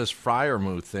about this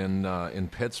Freiermuth in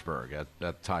Pittsburgh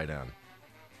at tight end?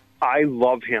 I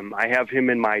love him. I have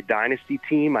him in my dynasty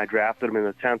team. I drafted him in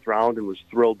the 10th round and was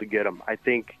thrilled to get him. I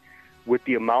think with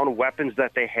the amount of weapons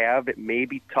that they have, it may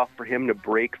be tough for him to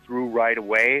break through right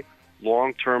away.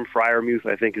 Long-term, Freiermuth,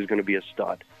 I think, is going to be a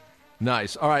stud.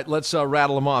 Nice. All right, let's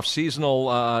rattle them off.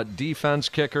 Seasonal defense,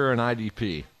 kicker, and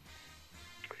IDP.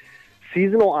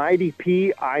 Seasonal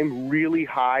IDP, I'm really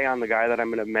high on the guy that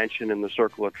I'm going to mention in the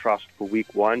Circle of Trust for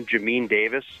Week 1, Jamin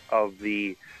Davis of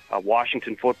the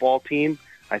Washington football team.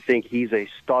 I think he's a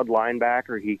stud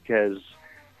linebacker. He has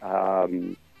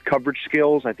coverage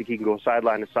skills. I think he can go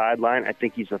sideline to sideline. I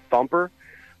think he's a thumper.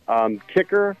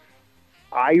 Kicker,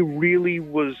 I really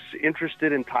was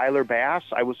interested in Tyler Bass.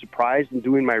 I was surprised in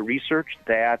doing my research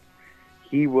that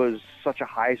he was such a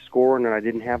high scorer and I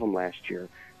didn't have him last year.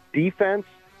 Defense,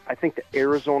 I think the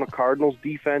Arizona Cardinals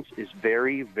defense is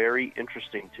very, very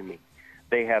interesting to me.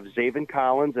 They have Zaven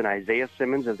Collins and Isaiah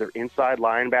Simmons as their inside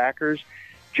linebackers.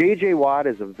 J.J. Watt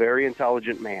is a very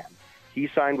intelligent man. He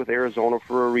signed with Arizona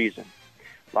for a reason.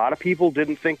 A lot of people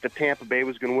didn't think that Tampa Bay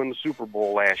was going to win the Super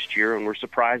Bowl last year and were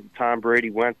surprised that Tom Brady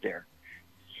went there.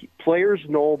 Players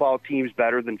know about teams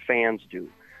better than fans do.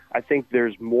 I think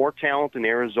there's more talent in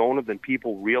Arizona than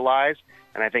people realize,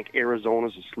 and I think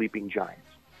Arizona's a sleeping giant.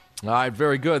 All right,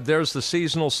 very good. There's the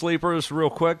seasonal sleepers. Real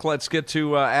quick, let's get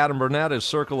to Adam Burnett, his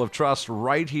circle of trust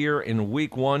right here in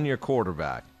Week 1, your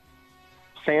quarterback.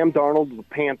 Sam Darnold of the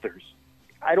Panthers.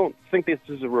 I don't think this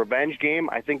is a revenge game.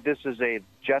 I think this is a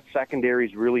Jets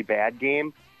secondary's really bad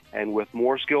game, and with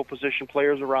more skill position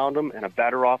players around him and a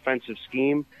better offensive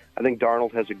scheme, I think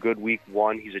Darnold has a good Week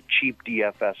 1. He's a cheap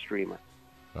DFS streamer.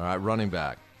 All right, running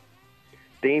back.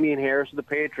 Damian Harris of the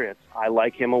Patriots. I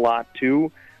like him a lot,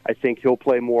 too. I think he'll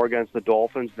play more against the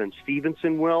Dolphins than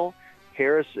Stevenson will.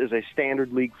 Harris is a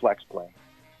standard league flex play.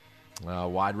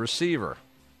 Wide receiver.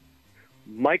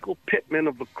 Michael Pittman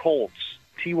of the Colts.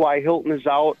 T.Y. Hilton is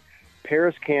out.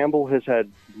 Paris Campbell has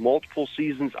had multiple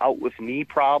seasons out with knee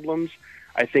problems.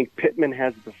 I think Pittman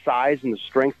has the size and the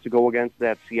strength to go against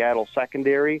that Seattle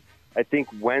secondary. I think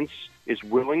Wentz is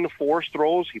willing to force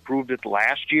throws. He proved it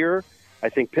last year. I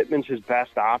think Pittman's his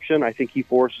best option. I think he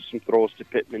forces some throws to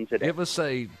Pittman today. Give us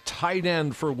a tight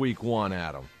end for Week 1,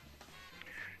 Adam.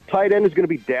 Tight end is going to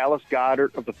be Dallas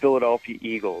Goedert of the Philadelphia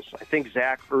Eagles. I think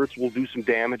Zach Ertz will do some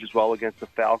damage as well against the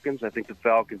Falcons. I think the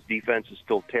Falcons' defense is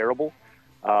still terrible.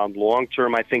 Long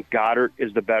term, I think Goddard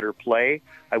is the better play.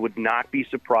 I would not be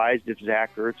surprised if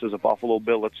Zach Ertz is a Buffalo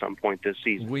Bill at some point this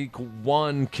season. Week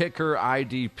 1, kicker,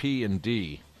 IDP, and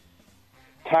D.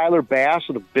 Tyler Bass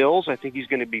of the Bills. I think he's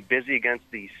going to be busy against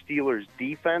the Steelers'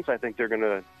 defense. I think they're going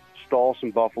to stall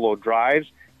some Buffalo drives.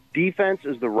 Defense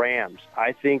is the Rams.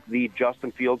 I think the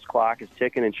Justin Fields clock is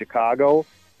ticking in Chicago.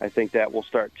 I think that will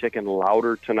start ticking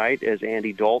louder tonight as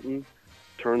Andy Dalton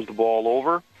turns the ball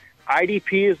over.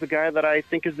 IDP is the guy that I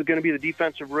think is going to be the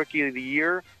defensive rookie of the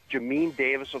year, Jamin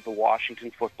Davis of the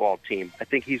Washington football team. I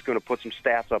think he's going to put some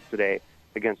stats up today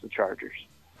against the Chargers.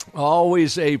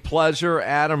 Always a pleasure.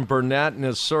 Adam Burnett and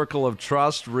his Circle of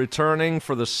Trust returning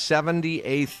for the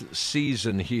 78th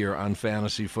season here on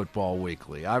Fantasy Football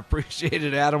Weekly. I appreciate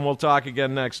it, Adam. We'll talk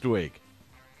again next week.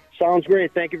 Sounds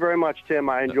great. Thank you very much, Tim.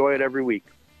 I enjoy it every week.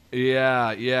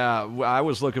 Yeah. I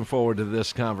was looking forward to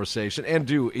this conversation and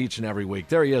do each and every week.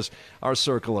 There he is, our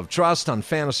Circle of Trust on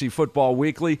Fantasy Football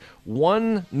Weekly.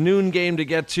 1 noon game to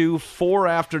get to, 4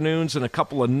 afternoons and a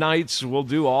couple of nights. We'll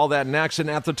do all that next. And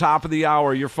at the top of the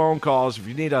hour, your phone calls. If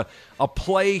you need a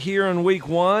play here in Week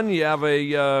 1, you have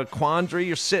a quandary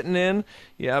you're sitting in,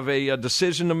 you have a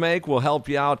decision to make, we'll help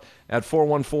you out at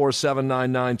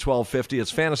 414-799-1250.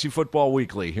 It's Fantasy Football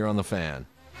Weekly here on The Fan.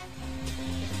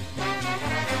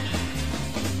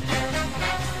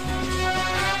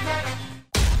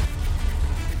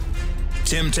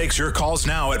 Tim takes your calls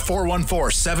now at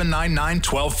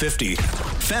 414-799-1250.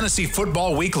 Fantasy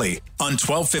Football Weekly on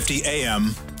 1250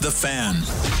 AM, The Fan.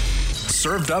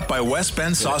 Served up by West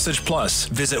Bend Sausage Plus.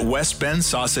 Visit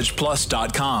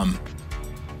westbendsausageplus.com.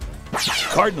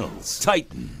 Cardinals,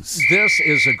 Titans. This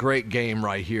is a great game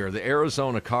right here. The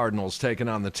Arizona Cardinals taking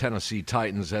on the Tennessee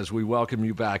Titans as we welcome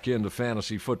you back into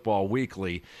Fantasy Football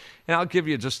Weekly. And I'll give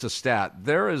you just a stat.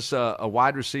 There is a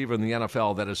wide receiver in the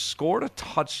NFL that has scored a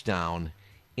touchdown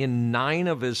in 9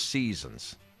 of his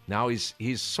seasons. Now he's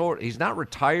not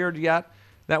retired yet.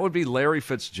 That would be Larry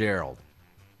Fitzgerald.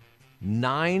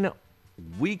 9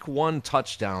 Week 1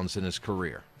 touchdowns in his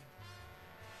career.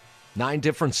 9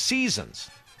 different seasons.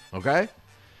 Okay?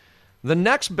 The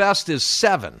next best is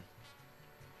 7.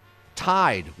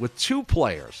 Tied with 2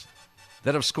 players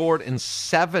that have scored in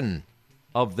 7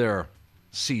 of their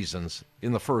seasons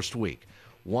in the first week.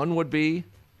 One would be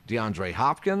DeAndre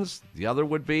Hopkins. The other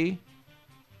would be,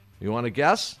 you want to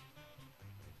guess?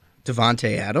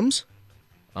 Devontae Adams?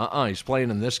 He's playing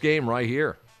in this game right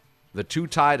here. The 2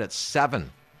 tied at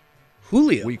 7.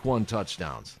 Julio. Week 1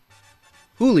 touchdowns.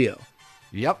 Julio.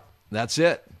 Yep, that's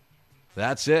it.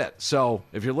 That's it. So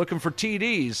if you're looking for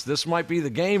TDs, this might be the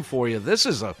game for you. This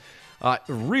is a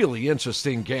really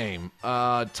interesting game.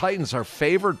 Titans are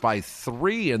favored by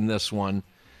 3 in this one.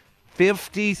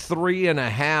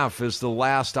 53.5 is the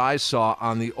last I saw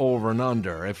on the over and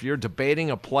under. If you're debating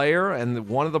a player and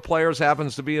one of the players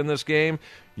happens to be in this game,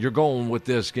 you're going with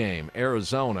this game.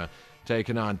 Arizona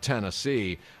taking on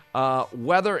Tennessee.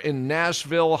 Weather in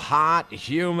Nashville, hot,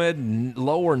 humid,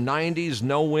 lower 90s,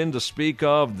 no wind to speak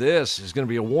of. This is going to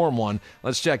be a warm one.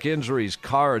 Let's check injuries,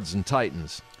 Cards, and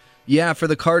Titans. Yeah, for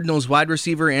the Cardinals, wide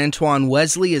receiver Antoine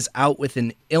Wesley is out with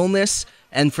an illness.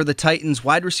 And for the Titans,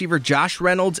 wide receiver Josh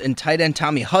Reynolds and tight end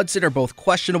Tommy Hudson are both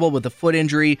questionable with a foot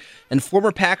injury. And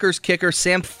former Packers kicker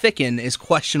Sam Ficken is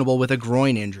questionable with a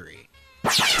groin injury.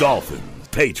 Dolphins,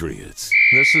 Patriots.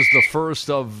 This is the first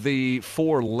of the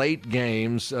 4 late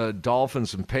games,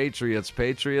 Dolphins and Patriots.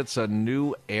 Patriots, a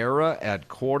new era at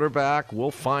quarterback.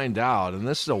 We'll find out. And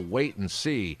this is a wait and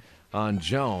see on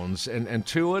Jones. And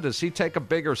Tua, does he take a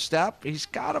bigger step? He's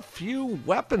got a few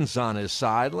weapons on his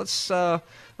side. Let's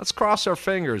cross our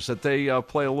fingers that they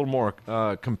play a little more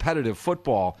competitive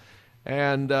football.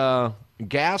 And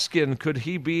Gaskin, could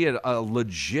he be a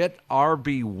legit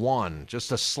RB1,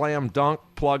 just a slam dunk,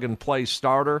 plug-and-play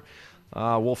starter?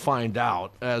 We'll find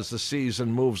out as the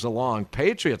season moves along.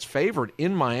 Patriots favored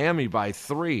in Miami by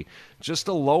 3. Just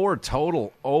a lower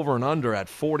total over and under at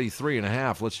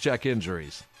 43.5. Let's check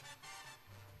injuries.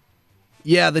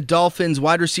 Yeah, the Dolphins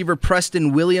wide receiver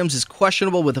Preston Williams is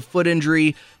questionable with a foot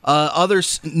injury.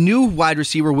 New wide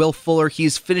receiver Will Fuller,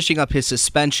 he's finishing up his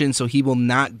suspension, so he will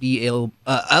not be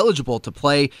eligible to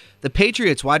play. The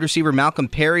Patriots wide receiver Malcolm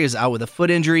Perry is out with a foot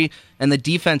injury, and the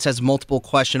defense has multiple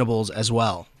questionables as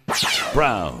well.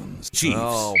 Browns, Chiefs.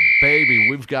 Oh, baby,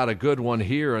 we've got a good one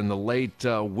here in the late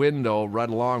window, right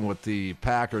along with the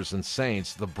Packers and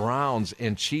Saints. The Browns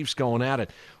and Chiefs going at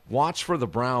it. Watch for the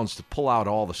Browns to pull out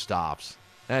all the stops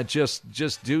and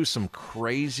just do some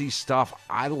crazy stuff.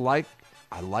 I like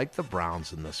the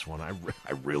Browns in this one. I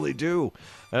really do.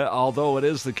 Although it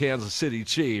is the Kansas City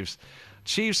Chiefs.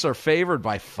 Chiefs are favored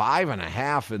by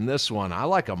 5.5 in this one. I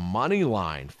like a money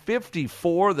line.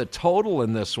 54 the total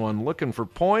in this one. Looking for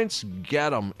points?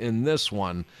 Get them in this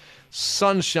one.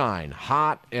 Sunshine,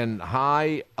 hot and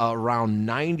high around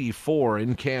 94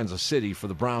 in Kansas City for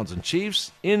the Browns and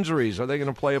Chiefs. Injuries, are they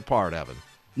going to play a part, Evan?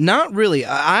 Not really.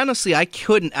 Honestly, I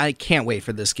can't wait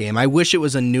for this game. I wish it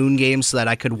was a noon game so that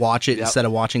I could watch it instead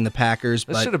of watching the Packers.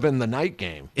 This should have been the night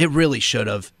game. It really should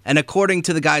have. And according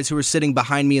to the guys who were sitting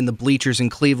behind me in the bleachers in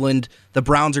Cleveland, the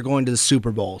Browns are going to the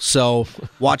Super Bowl. So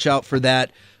watch out for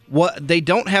that. They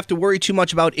don't have to worry too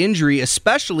much about injury,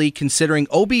 especially considering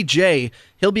OBJ.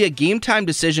 He'll be a game-time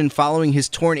decision following his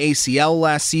torn ACL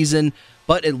last season,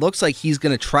 but it looks like he's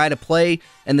going to try to play,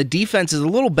 and the defense is a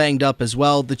little banged up as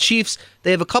well. The Chiefs,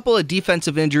 they have a couple of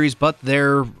defensive injuries, but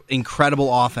their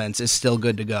incredible offense is still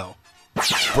good to go.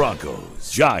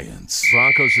 Broncos, Giants.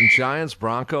 Broncos and Giants.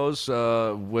 Broncos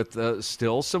with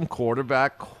still some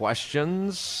quarterback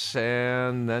questions,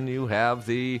 and then you have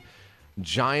the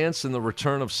Giants and the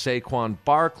return of Saquon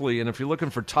Barkley. And if you're looking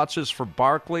for touches for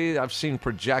Barkley, I've seen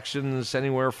projections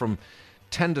anywhere from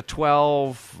 10 to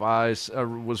 12. I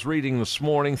was reading this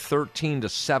morning, 13 to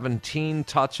 17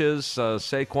 touches.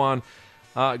 Saquon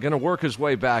going to work his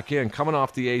way back in, coming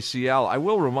off the ACL. I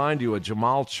will remind you, a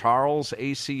Jamal Charles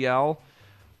ACL,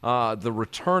 the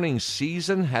returning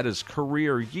season had his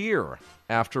career year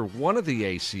after one of the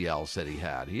ACLs that he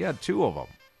had. He had 2 of them.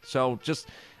 So just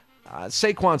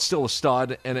Saquon's still a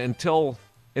stud, and until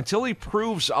he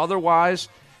proves otherwise,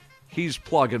 he's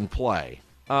plug and play.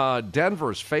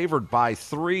 Denver's favored by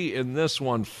 3 in this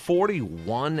one.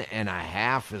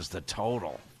 41.5 is the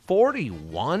total.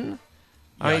 41?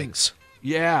 Yikes.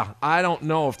 I don't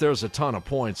know if there's a ton of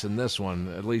points in this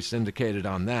one, at least indicated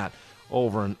on that.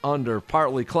 Over and under.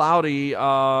 Partly cloudy,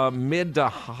 mid to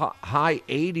high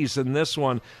 80s in this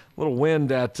one. A little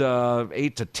wind at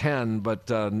 8 to 10, but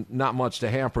not much to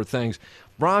hamper things.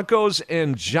 Broncos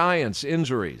and Giants,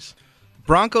 injuries.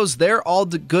 Broncos, they're all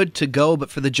good to go, but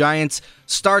for the Giants,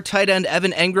 star tight end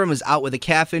Evan Engram is out with a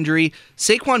calf injury.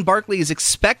 Saquon Barkley is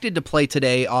expected to play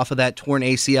today off of that torn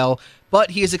ACL,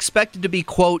 but he is expected to be,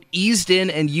 quote, eased in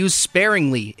and used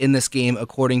sparingly in this game,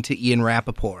 according to Ian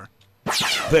Rappaport.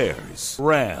 Bears,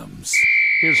 Rams.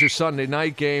 Here's your Sunday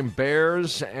night game,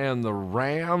 Bears and the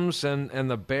Rams, and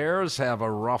the Bears have a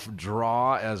rough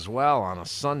draw as well on a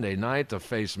Sunday night to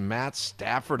face Matt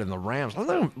Stafford and the Rams.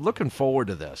 I'm looking forward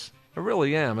to this. I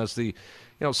really am. As the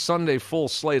Sunday full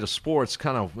slate of sports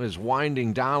kind of is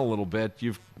winding down a little bit,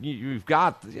 you've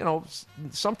got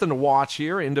something to watch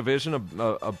here in division,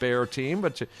 a Bear team,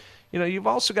 but you've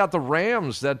also got the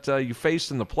Rams that you faced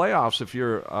in the playoffs. If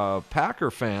you're a Packer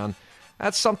fan,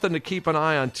 that's something to keep an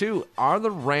eye on, too. Are the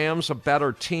Rams a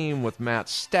better team with Matt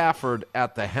Stafford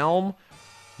at the helm?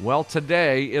 Well,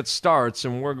 today it starts,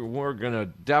 and we're going to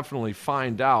definitely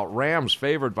find out. Rams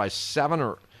favored by 7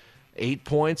 or 8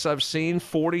 points I've seen,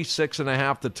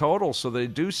 46.5 the total, so they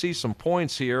do see some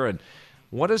points here. And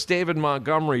what does David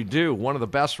Montgomery do? One of the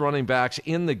best running backs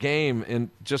in the game, and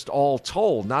just all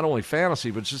told, not only fantasy,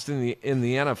 but just in the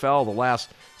NFL, the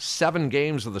last 7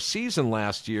 games of the season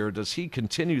last year. Does he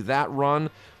continue that run?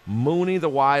 Mooney, the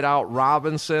wideout,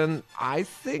 Robinson. I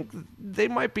think they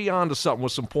might be onto something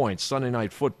with some points Sunday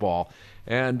Night Football.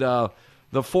 And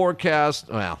the forecast,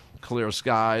 well, Clear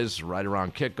skies right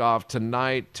around kickoff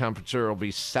tonight. Temperature will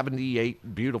be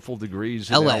 78 beautiful degrees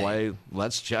in LA.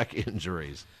 Let's check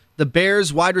injuries. The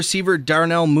Bears wide receiver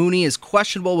Darnell Mooney is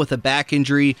questionable with a back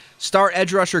injury. Star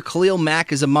edge rusher Khalil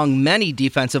Mack is among many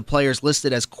defensive players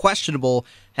listed as questionable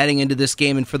heading into this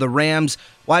game. And for the Rams,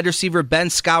 wide receiver Ben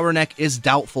Skowronek is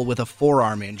doubtful with a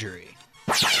forearm injury.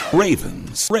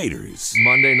 Ravens, Raiders.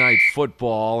 Monday Night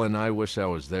Football, and I wish I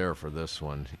was there for this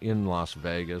one, in Las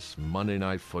Vegas. Monday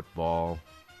Night Football.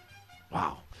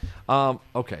 Wow.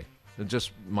 Okay.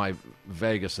 Just my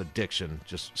Vegas addiction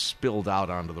just spilled out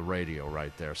onto the radio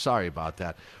right there. Sorry about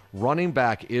that. Running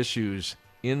back issues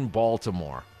in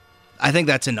Baltimore. I think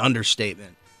that's an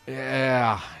understatement.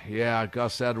 Yeah.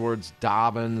 Gus Edwards,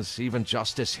 Dobbins, even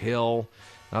Justice Hill.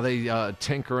 Now they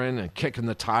tinkering and kicking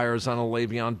the tires on a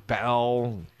Le'Veon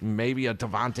Bell, maybe a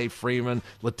Devontae Freeman,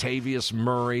 Latavius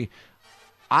Murray.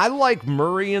 I like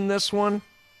Murray in this one.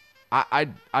 I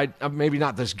maybe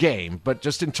not this game, but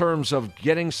just in terms of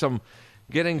getting some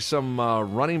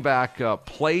running back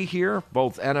play here,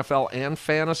 both NFL and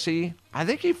fantasy. I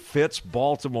think he fits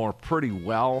Baltimore pretty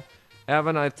well.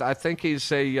 Evan, I think he's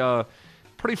a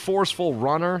pretty forceful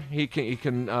runner. He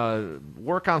can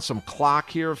work on some clock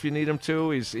here if you need him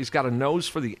to. He's got a nose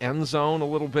for the end zone a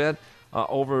little bit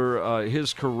over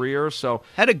his career. So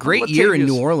had a great year in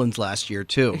New Orleans last year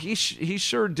too. He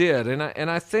sure did,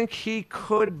 and I think he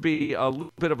could be a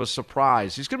little bit of a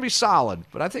surprise. He's going to be solid,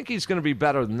 but I think he's going to be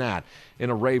better than that in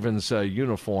a Ravens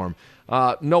uniform.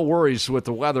 No worries with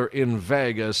the weather in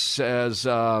Vegas as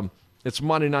it's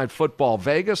Monday Night Football.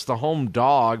 Vegas, the home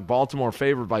dog. Baltimore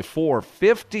favored by 4.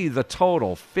 50 the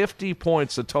total. 50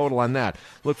 points the total on that.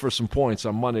 Look for some points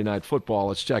on Monday Night Football.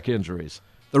 Let's check injuries.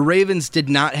 The Ravens did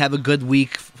not have a good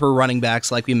week for running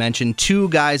backs, like we mentioned. 2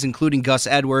 guys, including Gus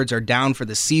Edwards, are down for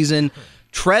the season.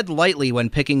 Tread lightly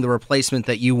when picking the replacement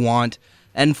that you want.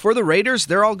 And for the Raiders,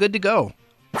 they're all good to go.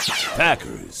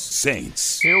 Packers,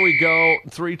 Saints. Here we go.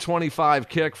 3:25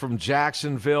 kick from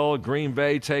Jacksonville. Green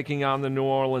Bay taking on the New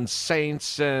Orleans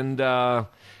Saints. And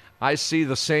I see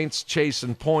the Saints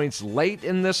chasing points late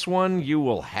in this one. You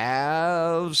will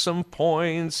have some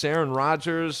points. Aaron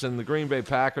Rodgers and the Green Bay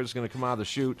Packers going to come out of the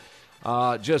chute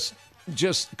just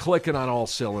clicking on all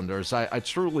cylinders. I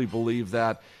truly believe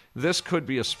that this could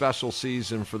be a special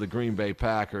season for the Green Bay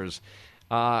Packers.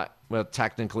 Well,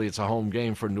 technically it's a home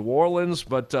game for New Orleans,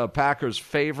 but Packers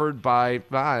favored by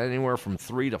anywhere from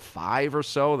 3 to 5 or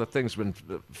so. The thing's been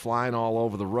flying all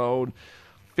over the road.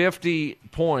 50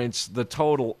 points, the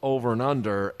total over and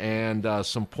under, and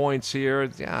some points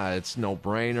here. Yeah, it's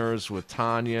no-brainers with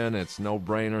Tanyan. It's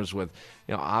no-brainers with,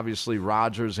 obviously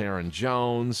Rodgers, Aaron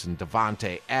Jones, and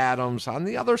Devontae Adams. On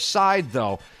the other side,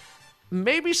 though,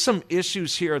 maybe some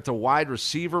issues here at the wide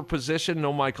receiver position.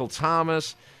 No Michael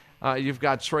Thomas. You've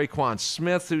got Traquan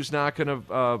Smith, who's not going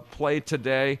to play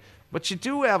today. But you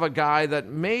do have a guy that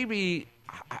maybe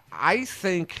I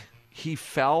think he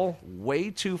fell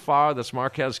way too far. That's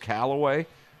Marquez Callaway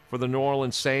for the New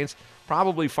Orleans Saints.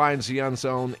 Probably finds the end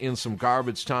zone in some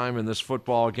garbage time in this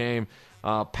football game.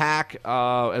 Pack,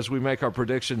 as we make our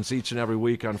predictions each and every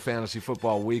week on Fantasy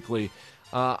Football Weekly,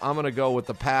 I'm going to go with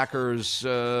the Packers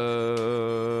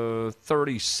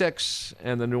 36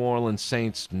 and the New Orleans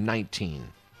Saints 19.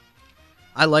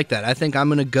 I like that. I think I'm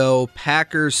going to go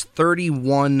Packers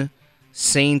 31,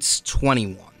 Saints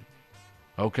 21.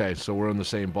 Okay, so we're in the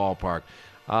same ballpark.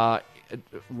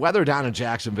 Weather down in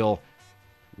Jacksonville,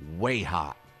 way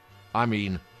hot. I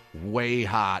mean, way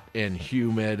hot and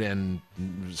humid, and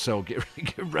so get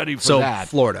ready for that. So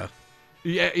Florida.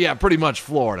 Yeah, pretty much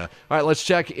Florida. All right, let's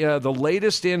check the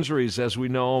latest injuries as we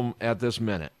know them at this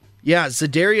minute. Yeah,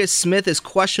 Zadarius Smith is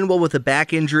questionable with a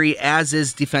back injury, as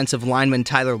is defensive lineman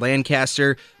Tyler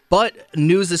Lancaster. But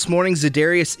news this morning,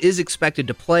 Zadarius is expected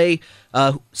to play.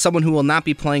 Someone who will not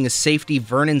be playing is safety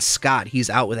Vernon Scott. He's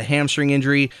out with a hamstring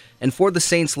injury. And for the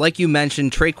Saints, like you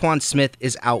mentioned, Traquan Smith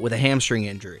is out with a hamstring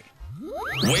injury.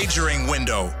 Wagering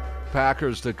window.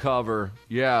 Packers to cover.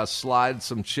 Yeah, slide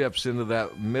some chips into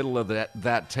that middle of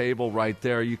that table right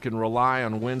there. You can rely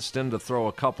on Winston to throw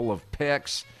a couple of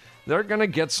picks. They're going to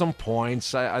get some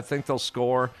points. I think they'll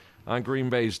score on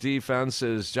Green Bay's defense.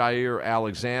 Is Jair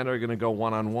Alexander going to go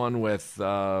one-on-one with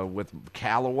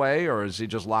Callaway, or is he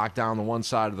just locked down the one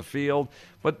side of the field?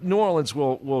 But New Orleans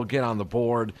will get on the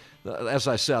board. As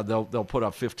I said, they'll put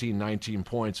up 15, 19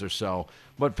 points or so.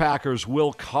 But Packers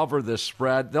will cover this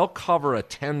spread. They'll cover a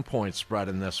 10-point spread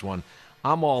in this one.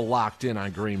 I'm all locked in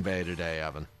on Green Bay today,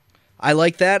 Evan. I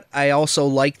like that. I also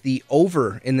like the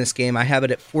over in this game. I have it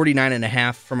at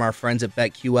 49.5 from our friends at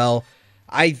BetQL.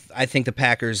 I think the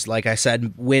Packers, like I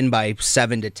said, win by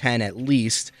 7 to 10 at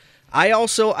least.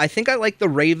 I think I like the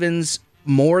Ravens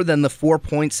more than the 4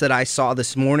 points that I saw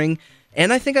this morning,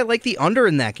 and I think I like the under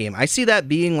in that game. I see that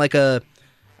being like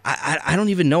I don't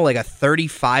even know, like a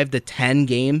 35-10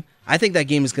 game. I think that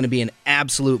game is going to be an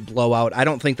absolute blowout. I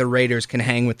don't think the Raiders can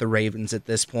hang with the Ravens at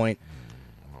this point.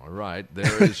 All right,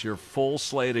 there is your full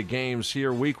slate of games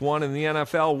here. Week 1 in the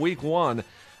NFL, Week 1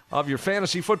 of your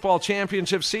fantasy football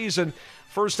championship season.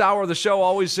 First hour of the show,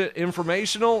 always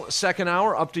informational. Second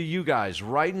hour, up to you guys.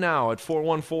 Right now at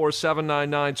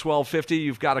 414-799-1250,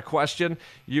 you've got a question.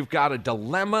 You've got a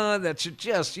dilemma that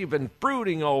you've been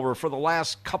brooding over for the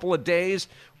last couple of days.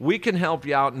 We can help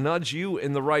you out, nudge you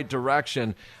in the right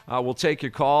direction. We'll take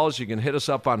your calls. You can hit us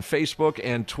up on Facebook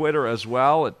and Twitter as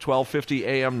well at 1250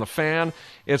 AM The Fan.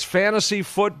 It's Fantasy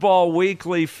Football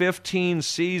Weekly, 15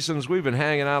 seasons. We've been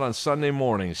hanging out on Sunday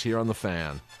mornings here on The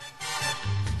Fan.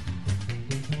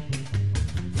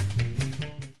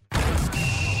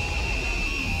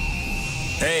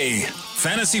 Hey,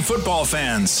 fantasy football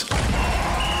fans.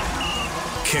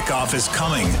 Kickoff is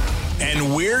coming,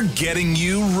 and we're getting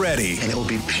you ready. And it will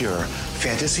be pure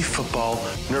fantasy football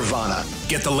nirvana.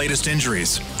 Get the latest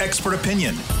injuries, expert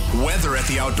opinion, weather at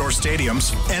the outdoor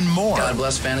stadiums, and more. God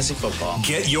bless fantasy football.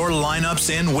 Get your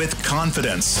lineups in with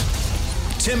confidence.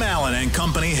 Tim Allen and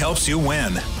Company helps you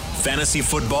win. Fantasy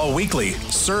Football Weekly,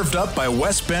 served up by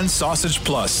West Bend Sausage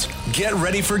Plus. Get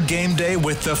ready for game day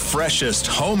with the freshest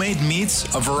homemade meats,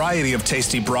 a variety of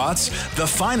tasty brats, the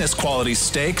finest quality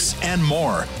steaks, and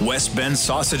more.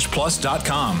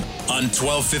 WestBendSausagePlus.com on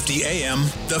 1250 AM,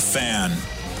 The Fan.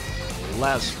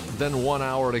 Less than 1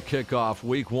 hour to kick off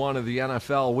Week 1 of the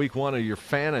NFL, Week 1 of your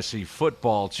fantasy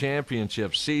football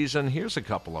championship season. Here's a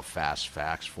couple of fast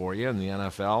facts for you in the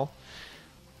NFL.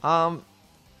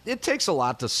 It takes a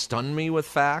lot to stun me with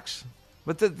facts,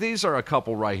 but these are a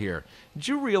couple right here. Did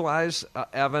you realize,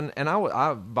 Evan, and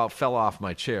I about fell off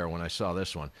my chair when I saw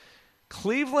this one,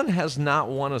 Cleveland has not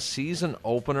won a season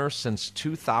opener since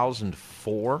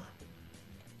 2004?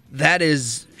 That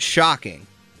is shocking.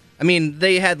 I mean,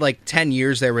 they had like 10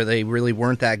 years there where they really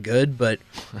weren't that good, but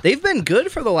they've been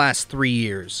good for the last 3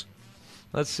 years.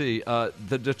 Let's see.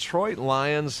 The Detroit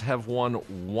Lions have won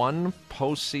one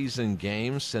postseason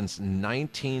game since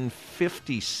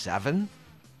 1957.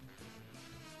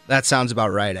 That sounds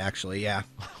about right, actually, yeah.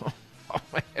 Oh,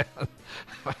 man.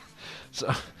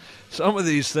 So, some of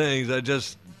these things are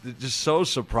just so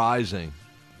surprising.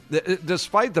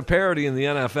 Despite the parity in the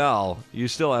NFL, you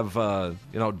still have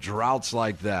droughts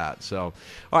like that. So,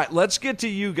 all right, let's get to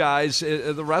you guys.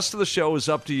 The rest of the show is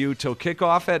up to you till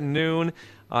kickoff at noon.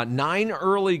 9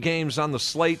 early games on the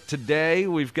slate today.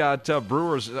 We've got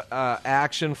Brewers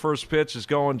action. First pitch is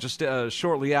going just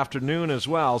shortly after noon as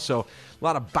well. So a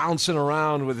lot of bouncing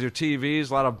around with your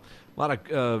TVs, a lot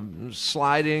of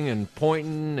sliding and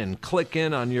pointing and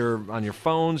clicking on your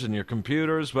phones and your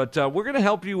computers. But we're going to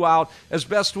help you out as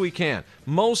best we can.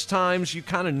 Most times you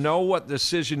kind of know what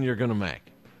decision you're going to make.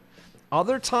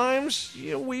 Other times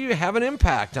we have an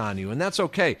impact on you, and that's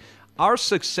okay. Our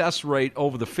success rate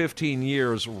over the 15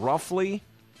 years, roughly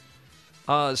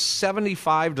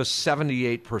 75 to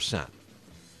 78%.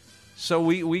 So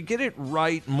we get it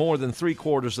right more than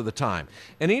 3/4 of the time.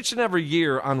 And each and every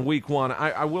year on Week 1,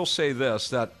 I will say this,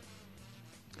 that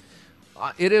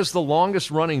it is the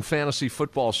longest-running fantasy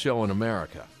football show in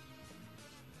America.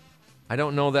 I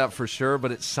don't know that for sure,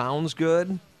 but it sounds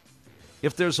good.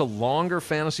 If there's a longer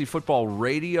fantasy football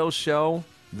radio show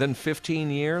than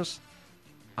 15 years...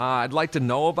 I'd like to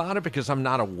know about it because I'm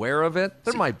not aware of it.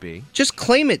 There might be. Just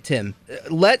claim it, Tim.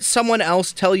 Let someone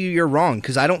else tell you you're wrong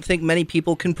because I don't think many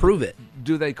people can prove it.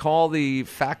 Do they call the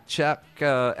fact-check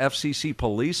FCC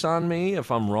police on me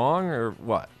if I'm wrong or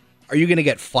what? Are you going to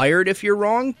get fired if you're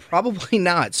wrong? Probably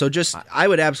not. So I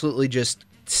would absolutely just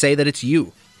say that it's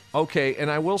you. Okay,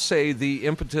 and I will say the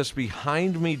impetus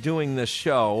behind me doing this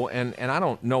show, and I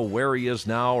don't know where he is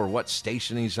now or what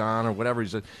station he's on or whatever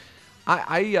he's at.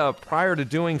 I prior to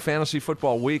doing Fantasy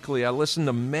Football Weekly, I listened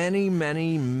to many,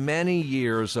 many, many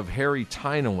years of Harry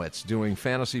Tynowitz doing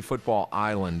Fantasy Football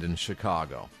Island in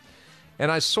Chicago. And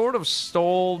I sort of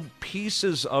stole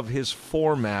pieces of his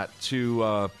format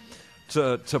to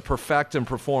perfect and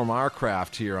perform our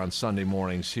craft here on Sunday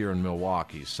mornings here in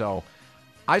Milwaukee. So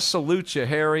I salute you,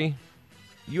 Harry.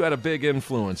 You had a big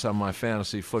influence on my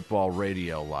fantasy football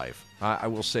radio life. I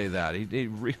will say that. He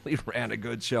really ran a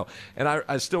good show. And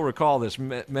I still recall this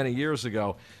many years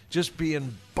ago, just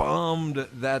being bummed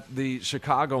that the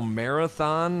Chicago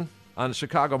Marathon, on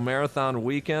Chicago Marathon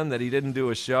weekend, that he didn't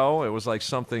do a show. It was like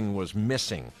something was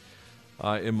missing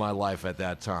in my life at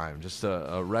that time. Just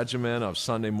a regimen of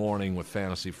Sunday morning with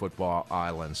Fantasy Football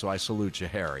Island. So I salute you,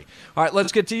 Harry. All right,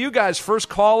 let's get to you guys. First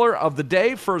caller of the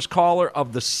day, first caller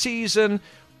of the season.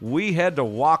 We head to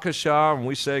Waukesha, and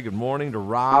we say good morning to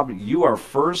Rob. You are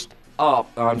first up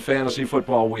on Fantasy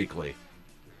Football Weekly.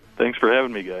 Thanks for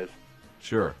having me, guys.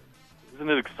 Sure. Isn't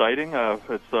it exciting?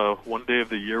 It's one day of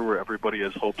the year where everybody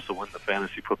has hopes to win the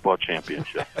Fantasy Football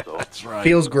Championship. So. That's right.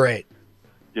 Feels great.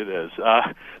 It is.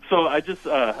 So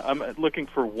I'm looking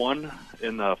for one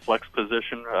in the flex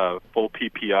position, full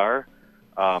PPR.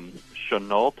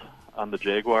 Chenault on the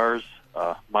Jaguars,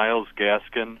 Myles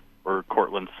Gaskin, or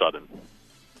Cortland Sutton.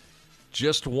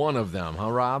 Just one of them,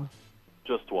 huh, Rob?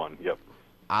 Just one. Yep.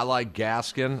 I like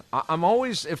Gaskin. I'm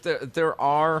always if there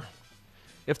are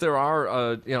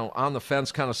on the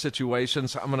fence kind of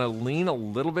situations, I'm going to lean a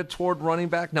little bit toward running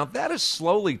back. Now that is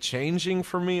slowly changing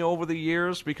for me over the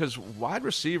years because wide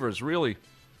receivers really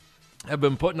have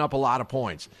been putting up a lot of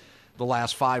points the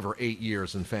last 5 or 8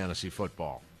 years in fantasy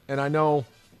football. And I know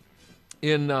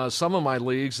in some of my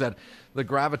leagues that the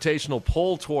gravitational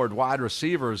pull toward wide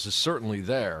receivers is certainly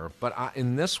there. But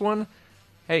in this one,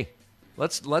 hey,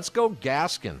 let's go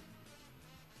Gaskin.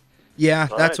 Yeah,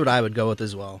 that's what I would go with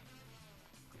as well.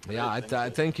 Yeah, I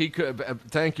think he could.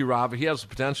 Thank you, Rob. He has the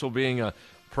potential of being a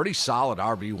pretty solid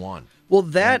RB1. Well,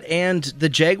 that and the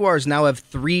Jaguars now have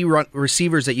 3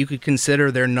 receivers that you could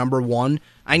consider their number one.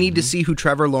 I need to see who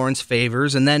Trevor Lawrence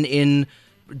favors, and then in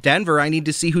Denver, I need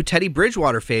to see who Teddy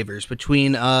Bridgewater favors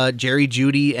between Jerry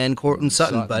Jeudy and Cortland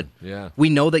Sutton. But we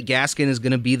know that Gaskin is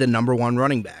going to be the number one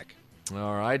running back.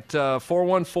 All right,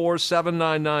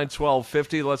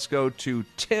 414-799-1250. Let's go to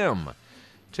Tim.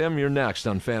 Tim, you're next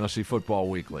on Fantasy Football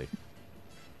Weekly.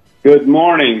 Good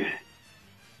morning.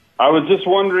 I was just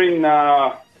wondering,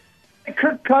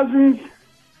 Kirk Cousins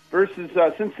versus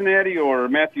Cincinnati or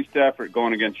Matthew Stafford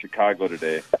going against Chicago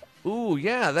today? Ooh,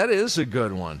 yeah, that is a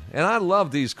good one. And I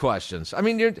love these questions. I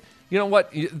mean, you know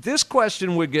what? This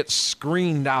question would get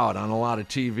screened out on a lot of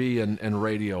TV and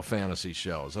radio fantasy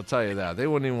shows. I'll tell you that. They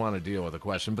wouldn't even want to deal with the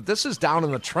question. But this is down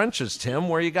in the trenches, Tim,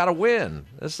 where you got to win.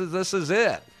 This is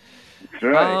it. That's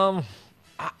right.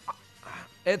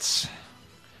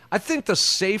 I think the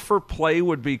safer play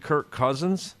would be Kirk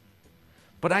Cousins,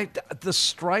 but the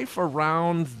strife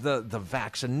around the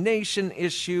vaccination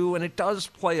issue, and it does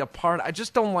play a part. I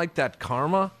just don't like that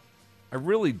karma. I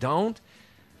really don't.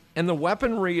 And the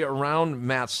weaponry around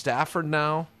Matt Stafford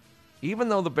now, even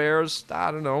though the Bears, I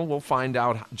don't know, we'll find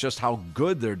out just how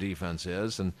good their defense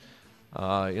is and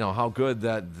how good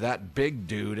that big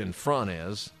dude in front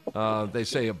is. They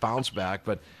say a bounce back,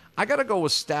 but I got to go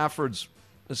with Stafford's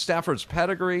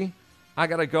pedigree. I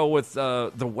got to go with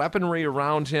the weaponry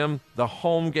around him, the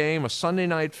home game, a Sunday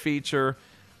night feature.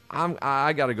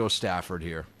 I got to go Stafford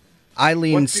here. I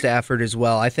lean Stafford as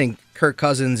well. I think Kirk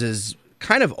Cousins is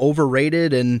kind of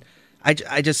overrated, and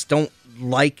I just don't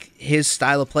like his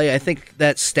style of play. I think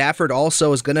that Stafford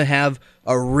also is going to have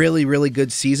a really, really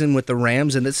good season with the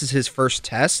Rams, and this is his first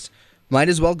test. Might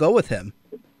as well go with him.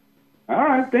 All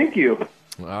right, thank you.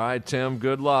 All right, Tim,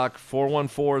 good luck.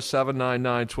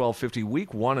 414-799-1250,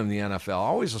 week 1 in the NFL.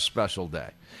 Always a special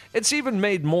day. It's even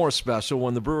made more special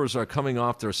when the Brewers are coming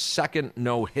off their second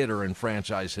no-hitter in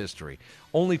franchise history.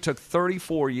 Only took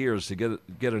 34 years to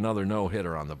get another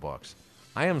no-hitter on the books.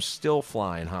 I am still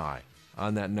flying high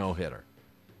on that no-hitter.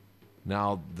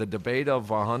 Now, the debate of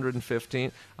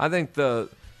 115, I think the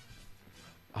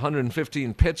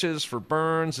 115 pitches for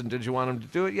Burns, and did you want him to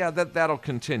do it? Yeah, that'll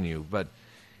continue. But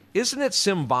isn't it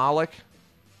symbolic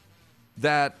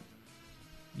that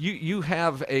you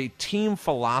have a team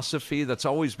philosophy that's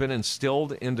always been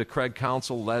instilled into Craig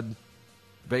Counsell-led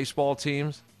baseball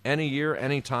teams? Any year,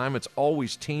 any time, it's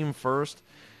always team first.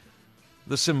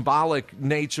 The symbolic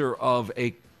nature of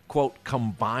a, quote,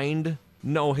 combined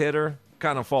no-hitter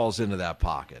kind of falls into that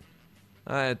pocket.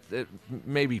 It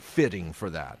may be fitting for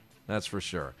that. That's for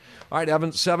sure. All right, Evan,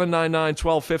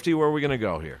 799-1250, where are we going to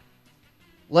go here?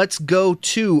 Let's go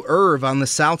to Irv on the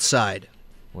south side.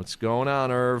 What's going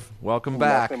on, Irv? Welcome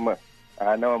back. Nothing much.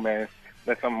 I know, man.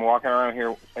 Listen, I'm walking around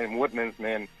here in Woodman's,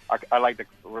 man. I like to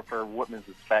refer to Woodman's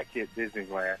as Fat Kid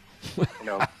Disneyland.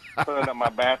 Filling up my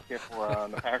basket for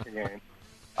the Packer game.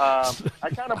 I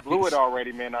kind of blew it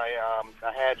already, man. I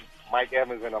had Mike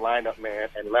Evans in the lineup, man,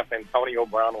 and left Antonio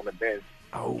Brown on the bench.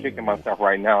 I'm kicking myself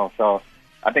right now. So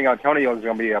I think Antonio is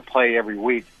going to be a play every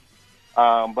week.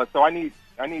 But so I need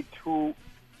 2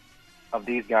 of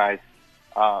these guys.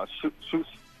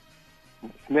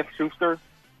 Smith-Schuster,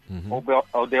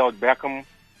 Odell Beckham,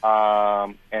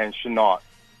 and Chenault.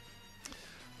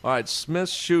 All right,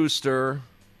 Smith-Schuster,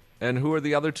 and who are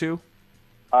the other 2?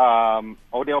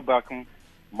 Odell Beckham,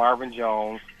 Marvin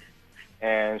Jones,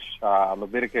 and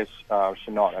Leviticus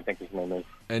Chenault, I think his name is.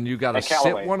 And you got to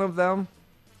sit one of them?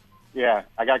 Yeah,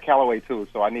 I got Callaway too,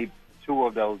 so I need 2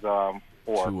 of those 4.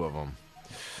 2 of them.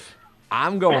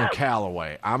 I'm going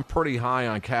Callaway. I'm pretty high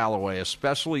on Callaway,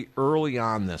 especially early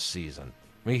on this season.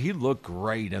 I mean, he looked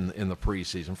great in the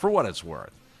preseason, for what it's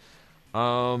worth.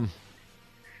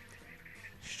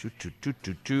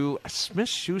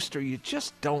 Smith-Schuster, you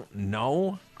just don't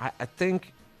know. I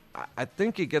think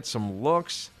you get some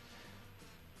looks.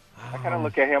 I kind of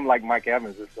look at him like Mike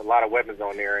Evans. There's a lot of weapons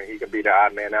on there, and he could be the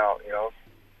odd man out, you know?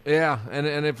 Yeah, and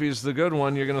if he's the good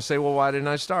one, you're going to say, well, why didn't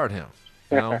I start him?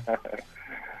 You know?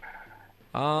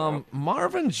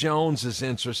 Marvin Jones is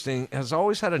interesting. Has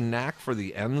always had a knack for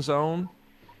the end zone.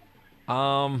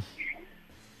 I'm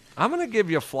going to give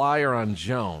you a flyer on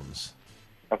Jones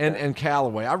and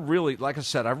Callaway. I really, like I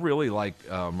said, I really like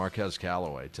Marquez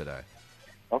Callaway today.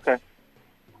 Okay.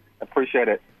 Appreciate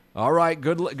it. All right.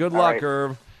 Good luck,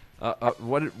 Irv.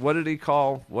 What did he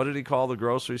call the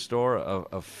grocery store?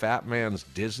 A fat man's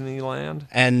Disneyland?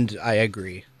 And I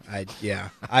agree. I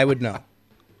would know.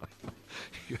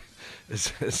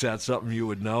 Is that something you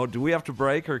would know? Do we have to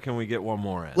break, or can we get one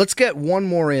more in? Let's get one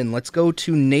more in. Let's go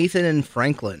to Nathan and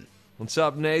Franklin. What's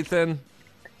up, Nathan?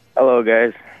 Hello,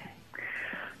 guys.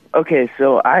 Okay,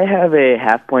 so I have a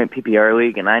half-point PPR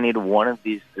league, and I need one of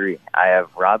these 3. I have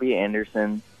Robbie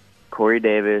Anderson, Corey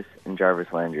Davis, and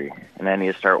Jarvis Landry, and I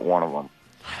need to start one of them.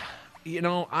 You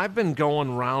know, I've been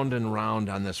going round and round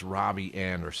on this Robbie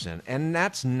Anderson, and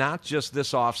that's not just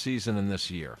this offseason and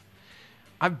this year.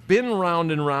 I've been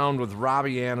round and round with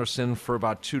Robbie Anderson for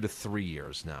about 2 to 3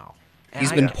 years now.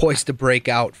 He's been poised to break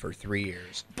out for 3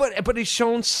 years. But he's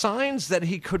shown signs that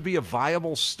he could be a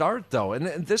viable start, though. And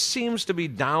this seems to be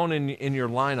down in your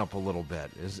lineup a little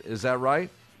bit. Is that right?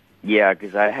 Yeah,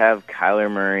 because I have Kyler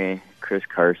Murray, Chris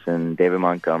Carson, David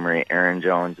Montgomery, Aaron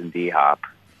Jones, and D-Hop.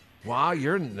 Wow,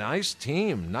 you're a nice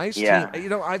team. Nice team. You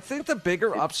know, I think the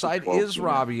bigger upside is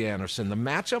Robbie Anderson. The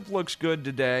matchup looks good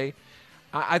today.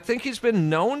 I think he's been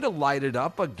known to light it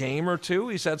up a game or two.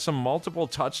 He's had some multiple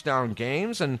touchdown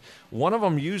games, and one of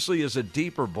them usually is a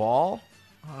deeper ball.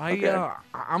 I'm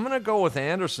going to go with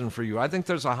Anderson for you. I think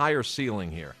there's a higher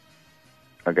ceiling here.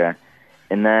 Okay.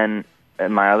 And then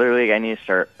in my other league, I need to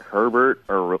start Herbert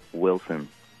or Wilson.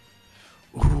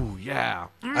 Ooh, yeah.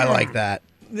 I like that.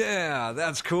 Yeah,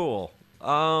 that's cool.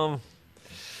 I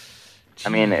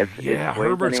mean, if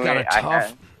Herbert's anyway, got a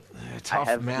tough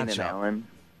I have matchup.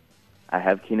 I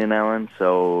have Keenan Allen,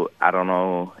 so I don't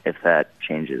know if that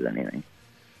changes anything.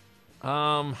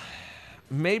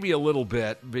 Maybe a little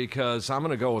bit, because I'm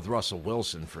going to go with Russell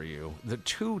Wilson for you. The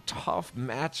 2 tough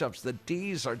matchups, the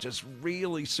Ds are just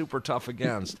really super tough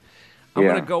against. I'm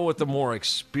going to go with the more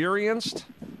experienced.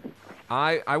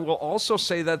 I will also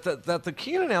say that the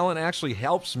Keenan Allen actually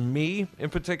helps me, in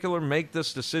particular, make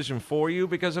this decision for you,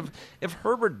 because if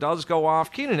Herbert does go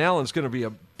off, Keenan Allen's going to be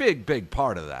a big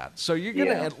part of that. So you're going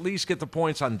to at least get the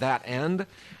points on that end.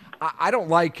 I don't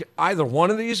like either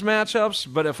one of these matchups,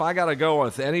 but if I got to go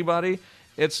with anybody,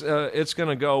 it's going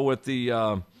to go with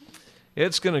the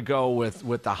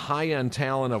high-end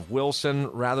talent of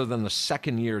Wilson rather than the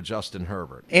second-year Justin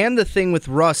Herbert. And the thing with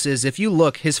Russ is, if you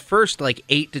look, his first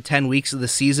 8 to 10 weeks of the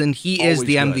season, he is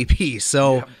the MVP.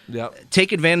 So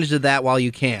take advantage of that while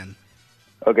you can.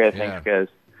 Okay, thanks, guys.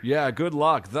 Yeah, good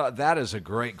luck. That is a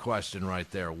great question right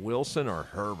there. Wilson or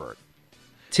Herbert?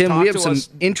 Tim, we have some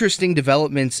interesting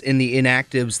developments in the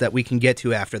inactives that we can get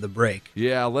to after the break.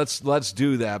 Yeah, let's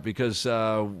do that, because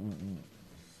there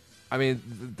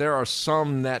are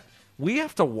some that we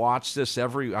have to watch this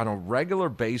on a regular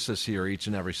basis here each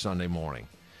and every Sunday morning.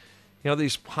 You know,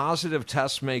 these positive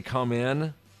tests may come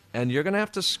in, and you're going to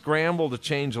have to scramble to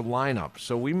change a lineup.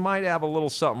 So we might have a little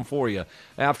something for you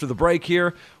after the break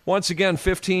here. Once again,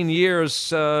 15 years,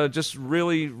 just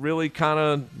really kind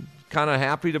of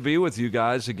happy to be with you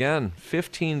guys again.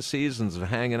 15 seasons of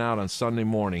hanging out on Sunday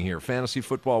morning here. Fantasy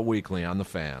Football Weekly on The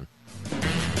Fan.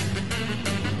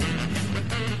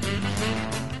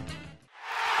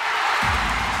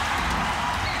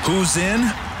 Who's in?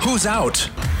 Who's out?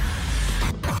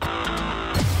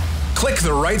 Click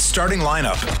the right starting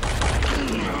lineup.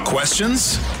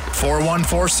 Questions?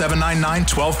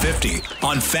 414-799-1250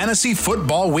 on Fantasy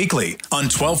Football Weekly on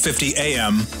 1250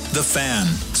 AM. The Fan.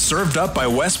 Served up by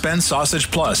West Bend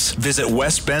Sausage Plus. Visit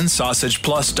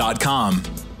westbendsausageplus.com.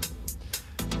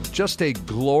 Just a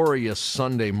glorious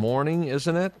Sunday morning,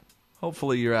 isn't it?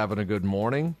 Hopefully you're having a good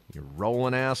morning. You're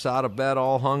rolling ass out of bed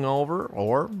all hungover,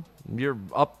 or you're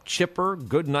up chipper,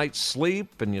 good night's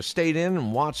sleep, and you stayed in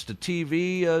and watched a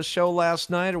TV show last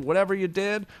night or whatever you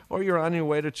did, or you're on your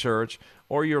way to church,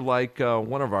 or you're like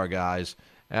one of our guys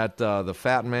at the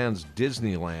Fat Man's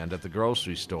Disneyland at the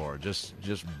grocery store, just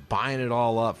buying it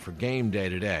all up for game day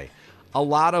today. A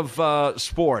lot of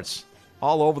sports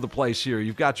all over the place here.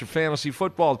 You've got your fantasy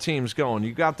football teams going.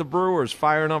 You've got the Brewers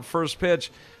firing up first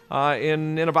pitch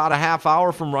in about a half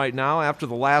hour from right now. After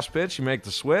the last pitch, you make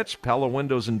the switch. Pella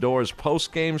Windows and Doors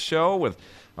post-game show with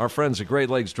our friends at Great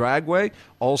Lakes Dragway.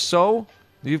 Also,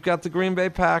 you've got the Green Bay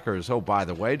Packers. Oh, by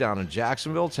the way, down in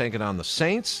Jacksonville, taking on the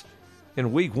Saints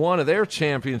in week 1 of their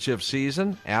championship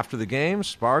season. After the game,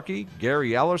 Sparky,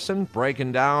 Gary Ellerson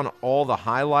breaking down all the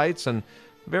highlights and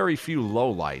very few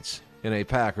lowlights in a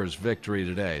Packers victory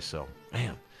today. So,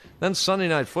 man. Then Sunday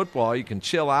Night Football, you can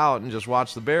chill out and just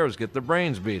watch the Bears get their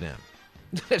brains beat in.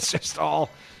 It's just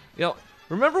all,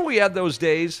 remember we had those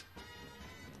days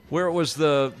where it was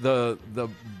the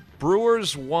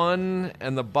Brewers won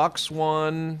and the Bucks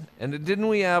won, and didn't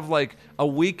we have like a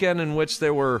weekend in which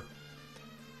there were,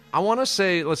 I want to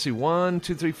say, let's see, 1,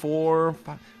 2, 3, 4,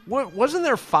 5. Wasn't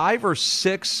there 5 or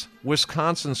 6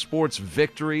 Wisconsin sports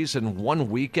victories in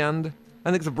one weekend? I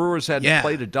think the Brewers had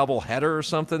played a doubleheader or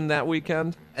something that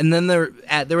weekend. And then there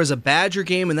was a Badger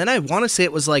game, and then I want to say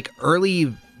it was like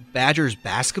early Badgers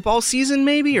basketball season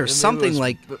maybe, or something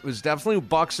like. It was definitely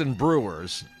Bucks and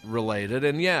Brewers related,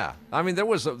 and I mean, there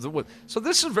was so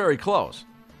this is very close.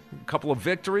 A couple of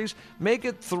victories. Make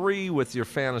it 3 with your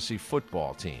fantasy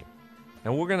football team.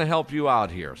 And we're going to help you out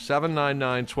here.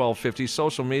 799-1250.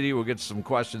 Social media, we'll get some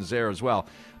questions there as well.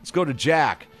 Let's go to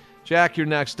Jack. Jack, you're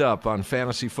next up on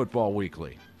Fantasy Football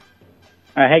Weekly.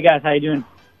 Hey, guys. How you doing?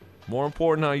 More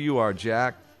important how you are,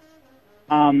 Jack.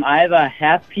 I have a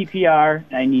half PPR,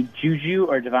 and I need Juju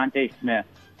or Devontae Smith.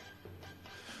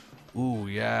 Ooh,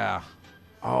 yeah.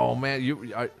 Oh, man.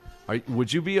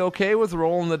 Would you be okay with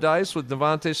rolling the dice with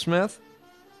Devontae Smith?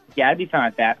 Yeah, I'd be fine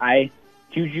with that.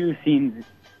 Juju seems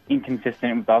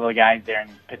inconsistent with all the guys there in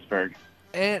Pittsburgh.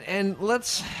 And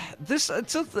it's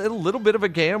a little bit of a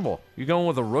gamble. You're going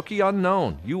with a rookie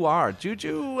unknown. You are.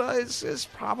 Juju is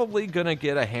probably going to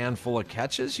get a handful of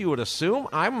catches, you would assume.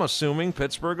 I'm assuming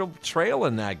Pittsburgh will trail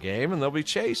in that game, and they'll be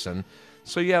chasing.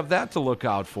 So you have that to look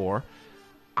out for.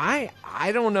 I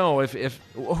don't know if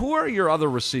who are your other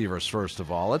receivers, first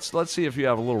of all? Let's see if you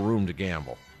have a little room to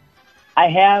gamble. I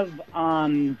have, let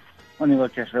me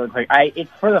look just really quick.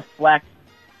 It's for the flex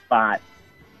spot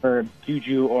for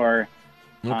Juju or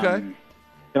Devontae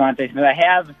Smith. I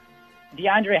have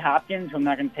DeAndre Hopkins, who I'm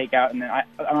not going to take out, and then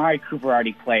Amari Cooper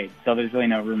already played, so there's really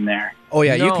no room there. Oh,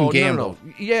 yeah, you can gamble.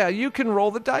 No. Yeah, you can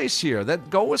roll the dice here.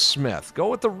 Go with Smith. Go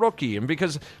with the rookie, and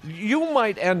because you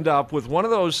might end up with one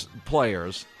of those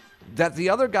players that the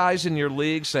other guys in your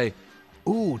league say,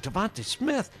 ooh, Devontae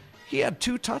Smith, he had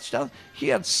 2 touchdowns. He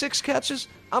had 6 catches.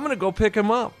 I'm going to go pick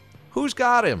him up. Who's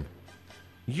got him?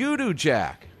 You do,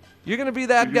 Jack. You're going to be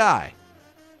that guy.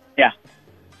 Yeah.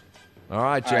 All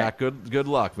right, Jack. All right. Good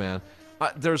luck, man.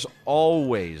 There's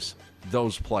always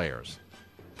those players.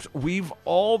 We've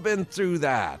all been through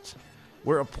that,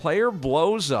 where a player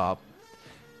blows up,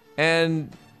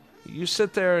 and you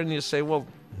sit there and you say, well,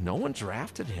 no one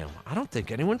drafted him. I don't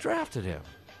think anyone drafted him.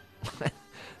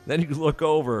 Then you look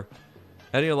over,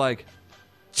 and you're like,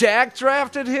 Jack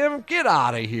drafted him? Get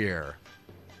out of here.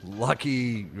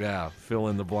 Lucky, fill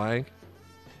in the blank.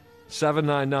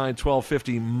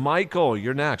 799-1250. Michael,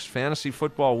 you're next. Fantasy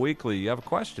Football Weekly. You have a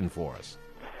question for us.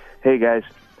 Hey, guys.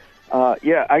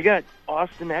 I got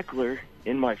Austin Eckler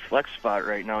in my flex spot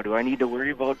right now. Do I need to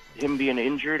worry about him being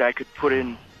injured? I could put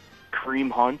in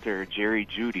Kareem Hunt or Jerry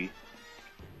Jeudy.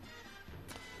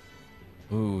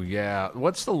 Ooh, yeah.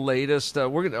 What's the latest?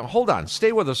 We're gonna hold on.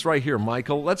 Stay with us right here,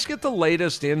 Michael. Let's get the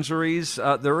latest injuries.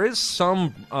 There is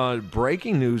some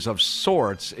breaking news of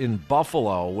sorts in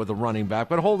Buffalo with a running back,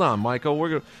 but hold on, Michael.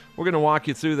 We're gonna walk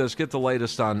you through this. Get the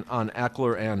latest on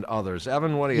Eckler and others.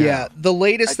 Evan, what do you have? Yeah, the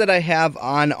latest that I have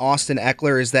on Austin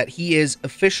Eckler is that he is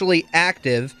officially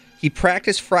active. He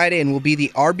practiced Friday and will be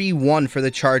the RB1 for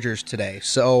the Chargers today.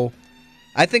 So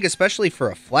I think especially for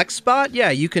a flex spot,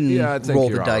 you can roll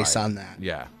the dice on that.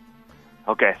 Yeah.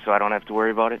 Okay, so I don't have to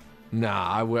worry about it? Nah,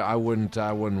 I wouldn't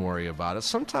worry about it.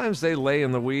 Sometimes they lay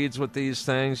in the weeds with these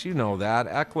things. You know that.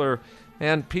 Eckler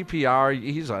and PPR,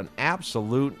 he's an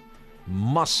absolute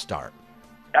must-start.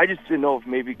 I just didn't know if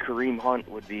maybe Kareem Hunt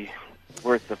would be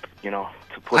worth to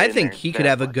put I in think there he could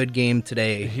have a good game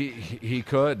today. He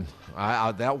could.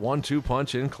 That 1-2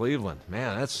 punch in Cleveland,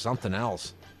 man, that's something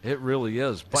else. It really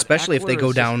is. But especially if they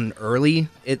go down early,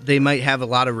 they might have a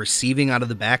lot of receiving out of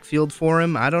the backfield for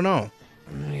him. I don't know.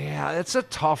 Yeah, it's a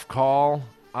tough call.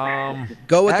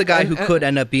 Go with the guy who could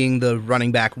end up being the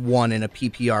running back 1 in a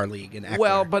PPR league. In Eckler.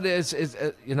 Well, but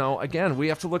again, we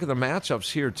have to look at the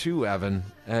matchups here too, Evan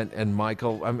and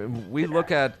Michael. I mean, we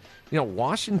look at,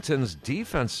 Washington's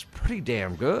defense is pretty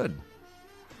damn good.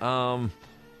 Then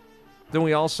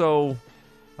we also,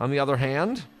 on the other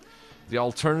hand, the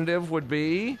alternative would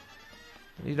be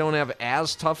you don't have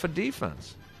as tough a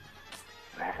defense.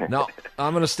 No,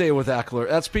 I'm going to stay with Eckler.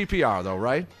 That's PPR, though,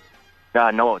 right?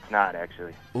 No, it's not,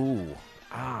 actually. Ooh.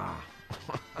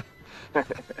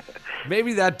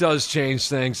 Maybe that does change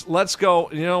things. Let's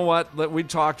go. You know what? We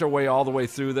talked our way all the way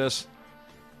through this.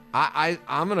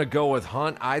 I'm going to go with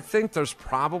Hunt. I think there's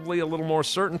probably a little more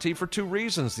certainty for 2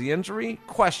 reasons. The injury,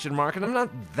 question mark, and I'm not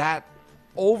that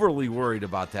overly worried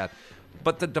about that.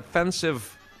 But the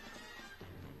defensive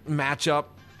matchup,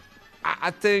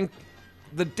 I think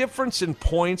the difference in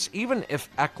points, even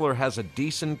if Eckler has a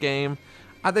decent game,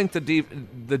 I think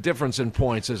the difference in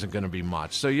points isn't going to be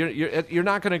much. So you're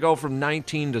not going to go from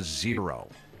 19 to 0.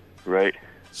 Right.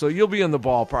 So you'll be in the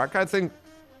ballpark. I think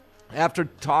after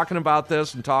talking about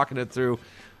this and talking it through,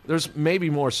 there's maybe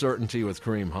more certainty with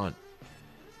Kareem Hunt.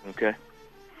 Okay.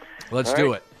 Let's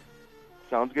do it.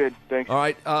 Sounds good. Thanks. All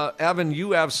right, Evan,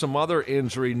 you have some other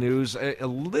injury news. A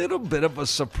little bit of a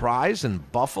surprise in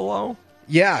Buffalo.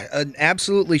 Yeah, an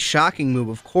absolutely shocking move.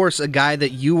 Of course, a guy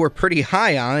that you were pretty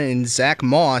high on, in Zach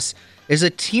Moss, is a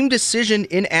team decision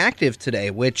inactive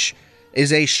today, which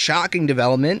is a shocking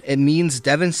development. It means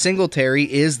Devin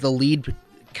Singletary is the lead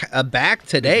back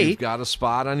today. If you've got a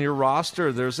spot on your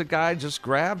roster, there's a guy just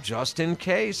grab just in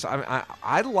case.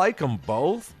 I like them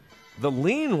both. The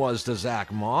lean was to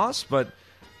Zach Moss, but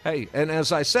hey, and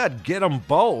as I said, get them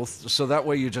both so that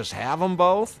way you just have them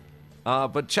both.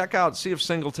 But check out, see if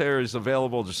Singletary is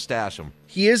available. Just stash him.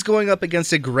 He is going up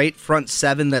against a great front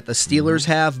seven that the Steelers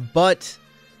have, but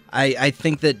I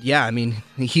think that,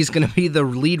 he's going to be the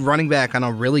lead running back on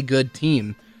a really good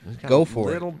team. Go for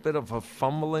it. A little bit of a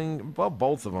fumbling. Well,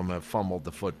 both of them have fumbled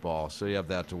the football, so you have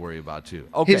that to worry about too.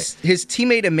 Okay. His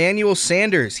teammate Emmanuel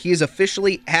Sanders, he is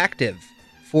officially active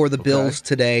for the Bills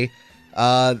today.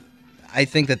 I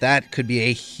think that could be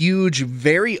a huge,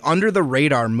 very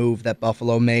under-the-radar move that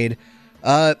Buffalo made.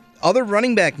 Other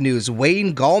running back news,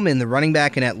 Wayne Gallman, the running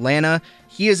back in Atlanta,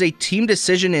 he is a team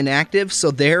decision inactive, so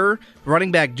their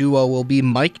running back duo will be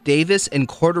Mike Davis and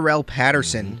Cordarrelle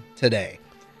Patterson today.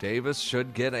 Davis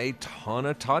should get a ton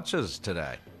of touches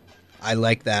today. I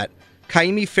like that.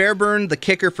 Kaimi Fairburn, the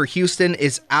kicker for Houston,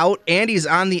 is out, and he's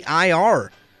on the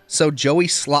IR. So Joey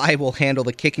Sly will handle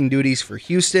the kicking duties for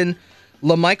Houston.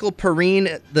 LaMichael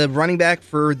Perrine, the running back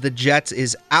for the Jets,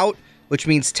 is out, which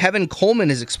means Tevin Coleman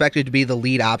is expected to be the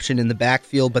lead option in the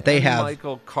backfield, but they have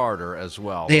Michael Carter as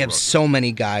well. They have so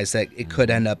many guys that it could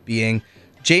end up being.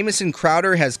 Jamison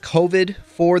Crowder has COVID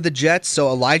for the Jets, so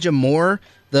Elijah Moore,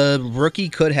 the rookie,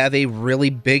 could have a really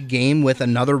big game with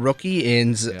another rookie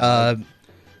in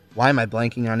why am I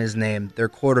blanking on his name? Their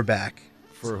quarterback.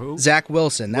 For who? Zach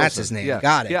Wilson. That's his name. Yeah.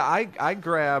 Got it. Yeah, I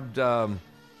grabbed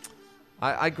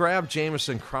I grabbed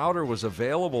Jamison Crowder, was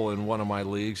available in one of my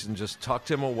leagues, and just tucked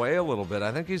him away a little bit.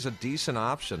 I think he's a decent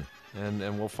option,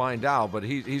 and we'll find out, but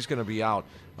he's going to be out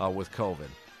with COVID.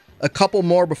 A couple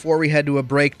more before we head to a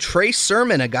break. Trey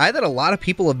Sermon, a guy that a lot of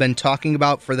people have been talking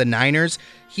about for the Niners,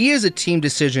 he is a team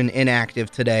decision inactive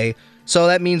today, so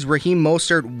that means Raheem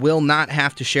Mostert will not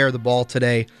have to share the ball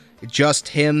today, just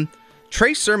him.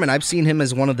 Trey Sermon, I've seen him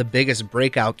as one of the biggest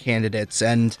breakout candidates,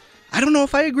 and I don't know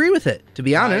if I agree with it, to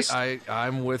be honest.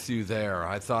 I'm with you there.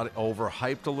 I thought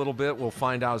overhyped a little bit. We'll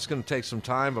find out. It's going to take some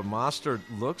time, but Mostert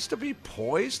looks to be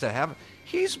poised to have.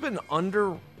 He's been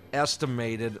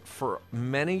underestimated for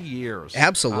many years.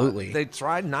 Absolutely. They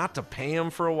tried not to pay him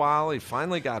for a while. He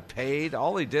finally got paid.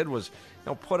 All he did was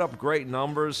put up great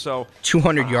numbers. So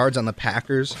 200 yards on the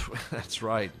Packers. That's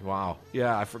right. Wow.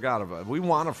 Yeah, I forgot about it. We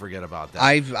want to forget about that.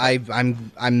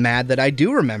 I'm mad that I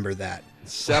do remember that.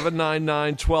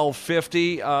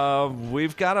 799-1250.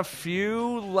 We've got a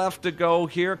few left to go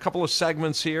here, a couple of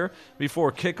segments here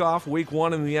before kickoff, week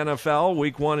 1 in the NFL,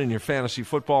 week 1 in your fantasy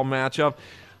football matchup.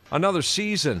 Another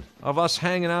season of us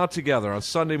hanging out together on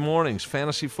Sunday mornings,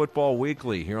 Fantasy Football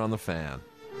Weekly here on The Fan.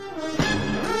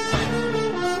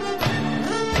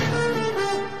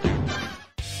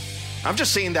 I'm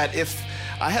just saying that if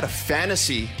I had a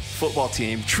fantasy football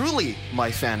team, truly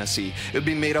my fantasy, it would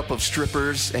be made up of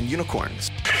strippers and unicorns.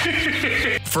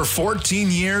 For 14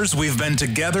 years, we've been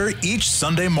together each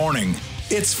Sunday morning.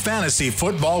 It's Fantasy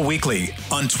Football Weekly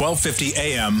on 1250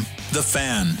 AM, The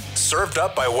Fan. Served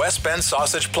up by West Bend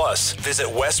Sausage Plus. Visit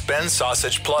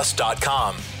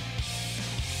westbendsausageplus.com.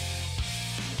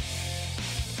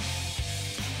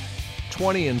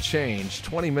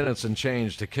 20 minutes and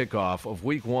change to kickoff of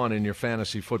week 1 in your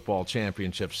fantasy football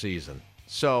championship season.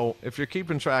 So if you're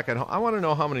keeping track at home, I want to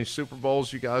know how many Super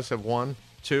Bowls you guys have won.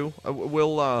 2?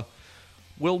 We'll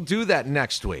do that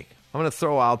next week. I'm going to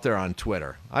throw out there on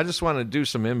Twitter. I just want to do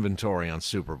some inventory on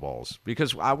Super Bowls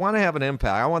because I want to have an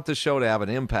impact. I want the show to have an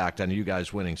impact on you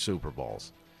guys winning Super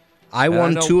Bowls. I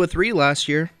won 2 or 3 last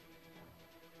year.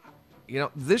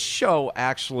 This show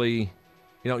actually,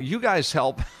 you guys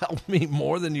help me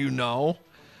more than you know.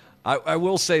 I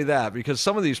will say that because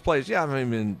some of these plays,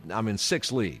 I'm in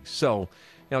 6 leagues. So,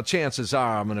 chances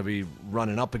are I'm going to be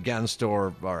running up against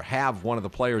or have one of the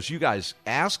players you guys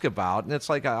ask about, and it's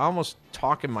like I'm almost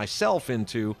talking myself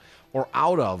into or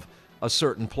out of a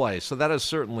certain play. So that has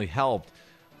certainly helped.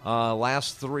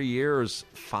 Last 3 years,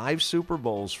 5 Super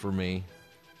Bowls for me.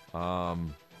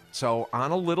 So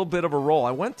on a little bit of a roll.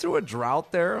 I went through a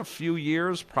drought there a few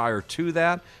years prior to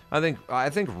that. I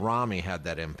think Rami had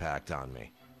that impact on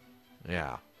me.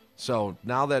 Yeah. So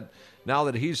now that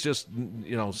he's just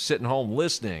sitting home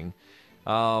listening,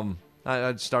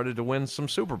 I started to win some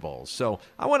Super Bowls. So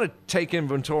I want to take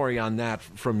inventory on that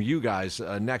from you guys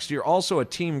next year. Also a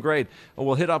team grade.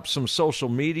 We'll hit up some social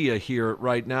media here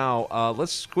right now.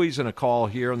 Let's squeeze in a call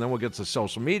here, and then we'll get to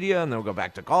social media, and then we'll go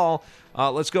back to call.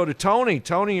 Let's go to Tony.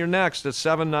 Tony, you're next at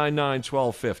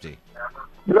 799-1250.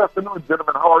 Good afternoon,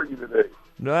 gentlemen. How are you today?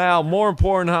 Well, more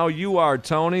important how you are,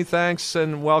 Tony. Thanks,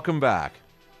 and welcome back.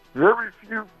 Very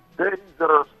few days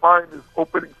that are as fine as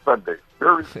opening Sunday.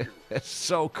 Very few. It's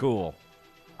so cool.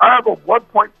 I have a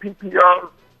 1-point PPR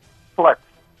flex.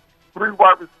 3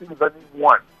 wide receivers. I need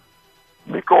 1.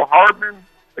 Mecole Hardman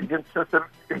against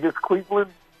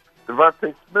Cleveland.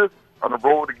 Devontae Smith on the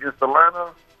road against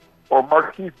Atlanta. Or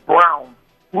Marquise Brown,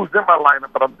 who's in my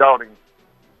lineup, but I'm doubting,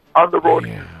 on the road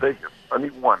against Vegas. I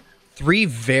need 1. 3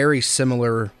 very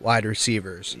similar wide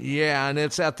receivers. Yeah, and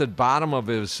it's at the bottom of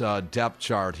his depth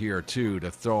chart here, too,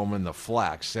 to throw him in the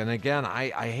flex. And again, I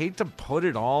hate to put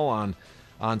it all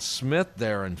on Smith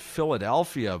there in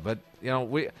Philadelphia, but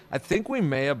I think we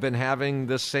may have been having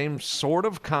the same sort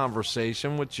of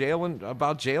conversation with Jalen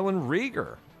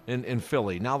Reagor in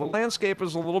Philly. Now, the landscape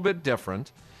is a little bit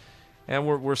different, and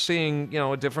we're seeing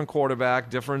a different quarterback,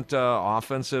 different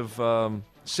offensive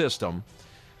system.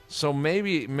 So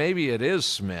maybe it is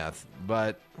Smith,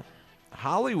 but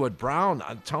Hollywood Brown,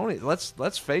 Tony,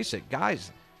 let's face it, guys,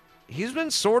 he's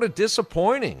been sort of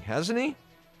disappointing, hasn't he?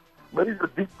 But he's a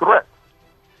deep threat.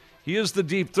 He is the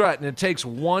deep threat, and it takes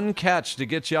 1 catch to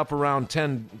get you up around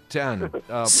 10 Same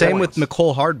points. with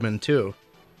Mecole Hardman, too.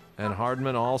 And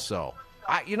Hardman also.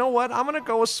 You know what? I'm going to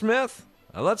go with Smith.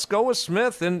 Let's go with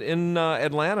Smith in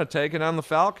Atlanta taking on the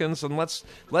Falcons, and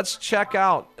let's check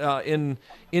out in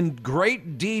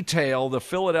great detail the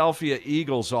Philadelphia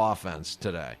Eagles offense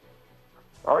today.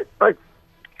 All right, thanks.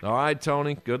 All right,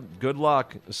 Tony. Good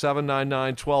luck.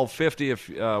 799-1250. If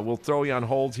we'll throw you on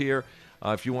hold here.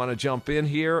 If you want to jump in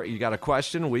here, you got a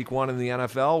question. Week 1 in the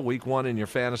NFL, week 1 in your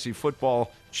fantasy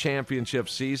football championship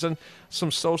season. Some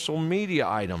social media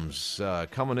items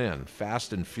coming in,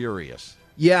 fast and furious.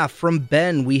 Yeah, from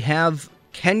Ben, we have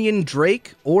Kenyon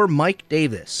Drake or Mike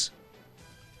Davis.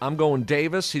 I'm going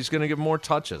Davis. He's going to get more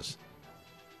touches.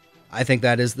 I think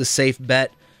that is the safe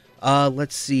bet.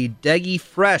 Let's see. Deggy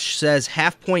Fresh says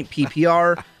half-point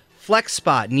PPR, flex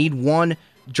spot, need 1.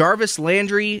 Jarvis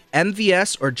Landry,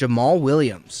 MVS, or Jamal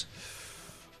Williams?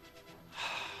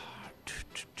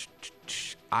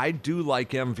 I do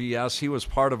like MVS. He was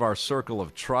part of our circle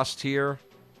of trust here.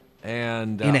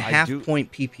 And in a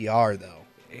half-point PPR, though.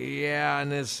 Yeah,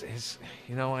 and his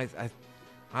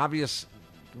obvious.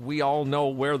 We all know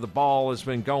where the ball has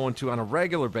been going to on a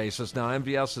regular basis. Now,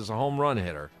 MVS is a home run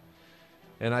hitter,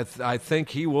 and I think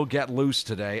he will get loose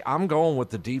today. I'm going with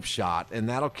the deep shot, and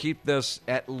that'll keep this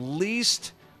at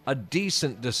least a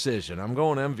decent decision. I'm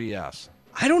going MVS.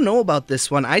 I don't know about this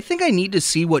one. I think I need to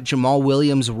see what Jamal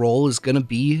Williams' role is going to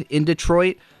be in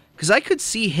Detroit, because I could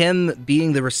see him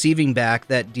being the receiving back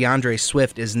that DeAndre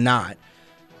Swift is not.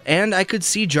 And I could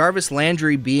see Jarvis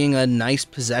Landry being a nice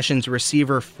possessions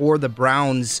receiver for the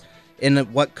Browns in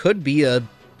what could be a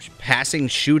passing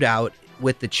shootout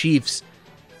with the Chiefs.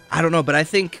 I don't know, but I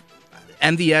think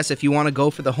MVS, if you want to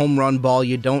go for the home run ball,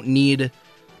 you don't need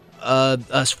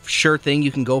a sure thing.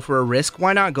 You can go for a risk.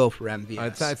 Why not go for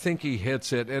MVS? I think he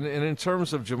hits it. And in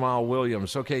terms of Jamal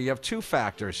Williams, okay, you have 2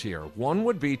 factors here. One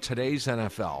would be today's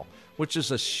NFL, which is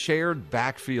a shared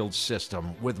backfield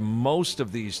system with most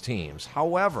of these teams.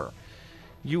 However,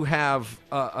 you have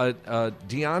a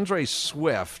DeAndre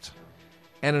Swift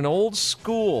and an old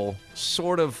school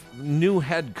sort of new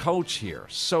head coach here.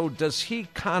 So does he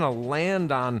kind of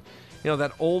land on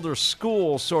that older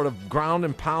school sort of ground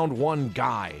and pound one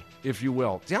guy, if you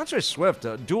will. DeAndre Swift,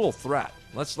 a dual threat.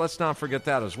 Let's not forget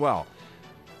that as well.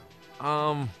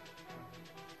 I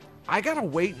gotta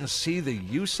wait and see the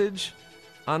usage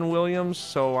on Williams,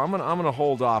 so I'm gonna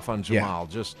hold off on Jamal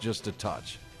just a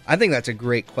touch. I think that's a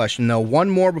great question, though. One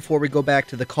more before we go back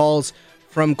to the calls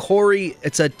from Corey.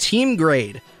 It's a team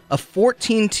grade, a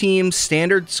 14-team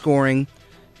standard scoring.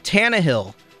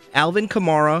 Tannehill, Alvin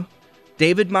Kamara,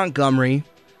 David Montgomery,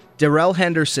 Darrell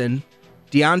Henderson,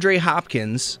 DeAndre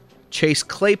Hopkins, Chase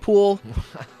Claypool,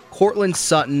 Cortland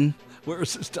Sutton.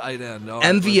 Where's his tight end? Oh,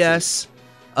 MVS,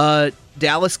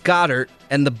 Dallas Goedert,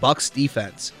 and the Bucks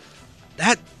defense.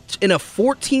 That in a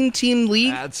 14-team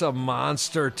league. That's a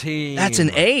monster team. That's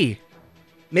an A,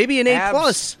 maybe an A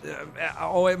plus.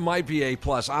 It might be A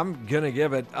plus. I'm gonna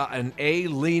give it an A,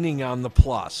 leaning on the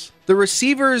plus. The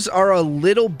receivers are a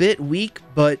little bit weak,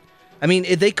 but I mean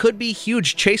they could be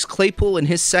huge. Chase Claypool in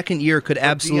his second year could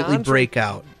absolutely break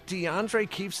out. DeAndre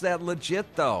keeps that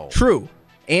legit though. True.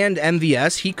 And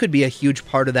MVS, he could be a huge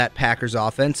part of that Packers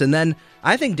offense. And then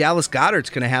I think Dallas Goedert's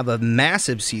going to have a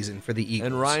massive season for the Eagles.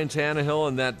 And Ryan Tannehill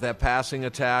and that passing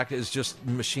attack is just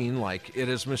machine-like. It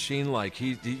is machine-like.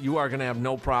 You are going to have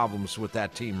no problems with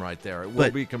that team right there. It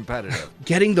will be competitive.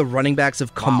 Getting the running backs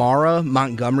of Kamara,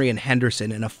 Montgomery, and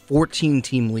Henderson in a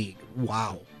 14-team league.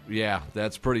 Wow. Yeah,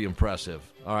 that's pretty impressive.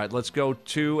 All right, let's go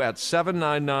to at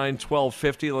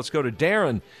 799-1250. Let's go to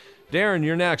Darren. Darren,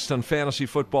 you're next on Fantasy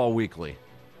Football Weekly.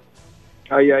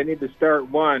 Oh, yeah, I need to start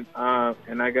one,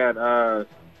 and I got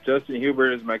Justin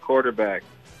Hubert as my quarterback.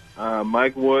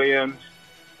 Mike Williams,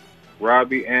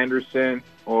 Robbie Anderson,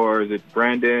 or is it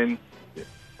Brandon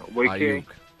Wake?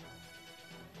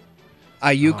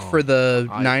 Ayuk for the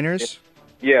Niners?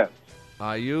 Yeah.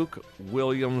 Ayuk,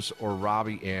 Williams, or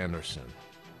Robbie Anderson.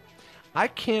 I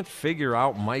can't figure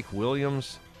out Mike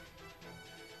Williams.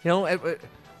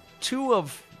 2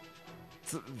 of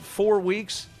 4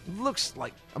 weeks looks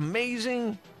like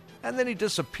amazing, and then he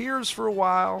disappears for a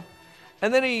while,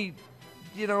 and then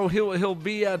he'll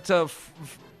be at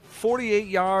 48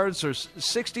 yards or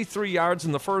 63 yards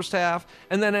in the first half,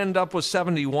 and then end up with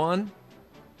 71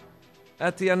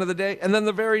 at the end of the day, and then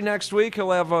the very next week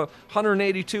he'll have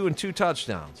 182 and 2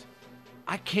 touchdowns.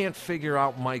 I can't figure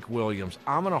out Mike Williams.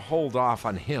 I'm going to hold off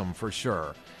on him for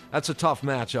sure. That's a tough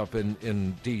matchup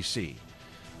in D.C.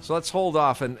 So let's hold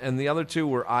off. And the other 2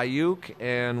 were Ayuk,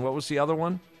 and what was the other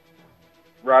one?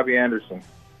 Robbie Anderson.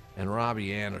 And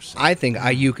Robbie Anderson. I think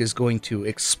Ayuk is going to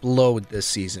explode this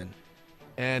season.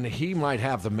 And he might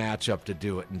have the matchup to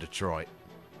do it in Detroit.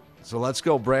 So let's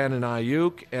go Brandon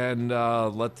Ayuk and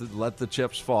let the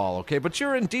chips fall, okay? But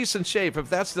you're in decent shape. If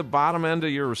that's the bottom end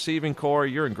of your receiving core,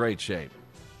 you're in great shape.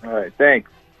 All right,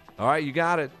 thanks. All right, you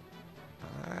got it.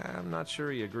 I'm not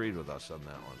sure he agreed with us on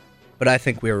that one. But I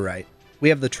think we were right. We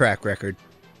have the track record.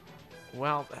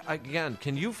 Well, again,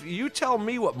 can you tell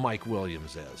me what Mike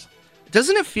Williams is?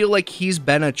 Doesn't it feel like he's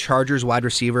been a Chargers wide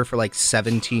receiver for like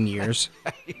 17 years?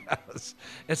 Yes.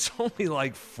 It's only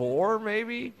like 4,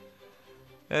 maybe?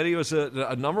 And he was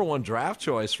a number 1 draft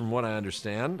choice from what I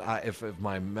understand, if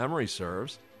my memory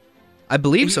serves. I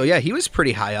believe so, yeah. He was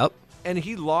pretty high up. And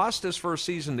he lost his first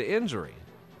season to injury.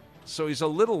 So he's a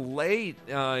little late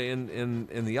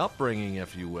in the upbringing,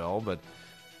 if you will, but...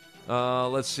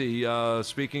 let's see.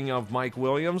 Speaking of Mike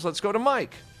Williams, let's go to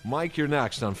Mike. Mike, you're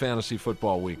next on Fantasy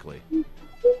Football Weekly.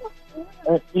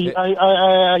 Hey guys,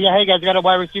 I got a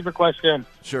wide receiver question.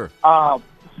 Sure.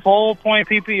 Full point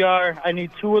PPR. I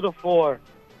need 2 of the 4.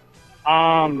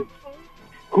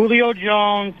 Julio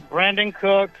Jones, Brandon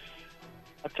Cooks,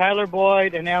 Tyler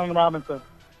Boyd, and Allen Robinson.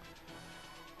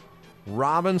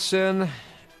 Robinson,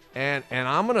 and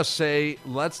I'm gonna say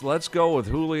let's go with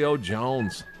Julio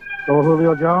Jones. Go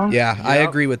Julio Jones? Yeah, I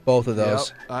agree with both of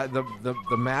those. Yep. The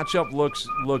matchup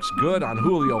looks good on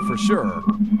Julio for sure.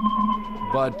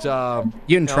 But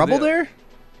you in trouble there?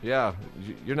 Yeah,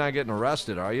 you're not getting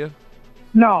arrested, are you?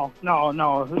 No. It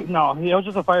was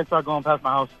just a fire truck going past my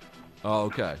house. Oh,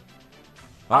 okay.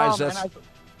 All right,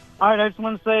 I just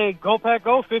want to say, go Pack,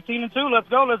 go 15-2. Let's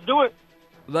go. Let's do it.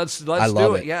 Let's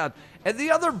do it. Yeah. And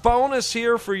the other bonus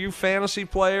here for you fantasy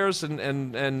players and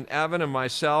Evan and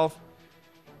myself.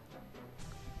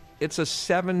 It's a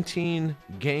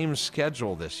 17-game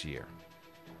schedule this year.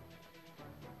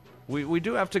 We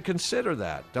do have to consider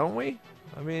that, don't we?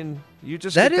 I mean, you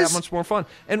just get that much more fun.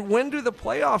 And when do the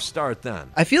playoffs start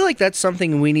then? I feel like that's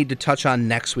something we need to touch on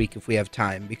next week if we have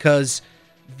time, because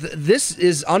this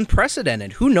is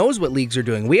unprecedented. Who knows what leagues are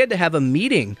doing? We had to have a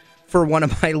meeting for one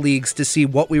of my leagues to see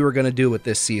what we were going to do with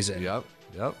this season. Yep.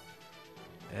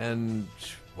 And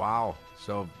wow,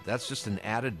 so that's just an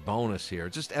added bonus here.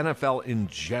 Just NFL in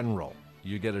general.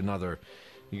 You get another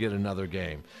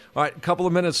game. All right, a couple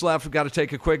of minutes left. We've got to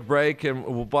take a quick break, and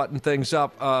we'll button things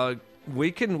up.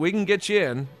 We can get you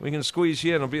in. We can squeeze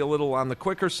you in. It'll be a little on the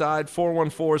quicker side.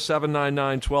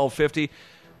 414-799-1250.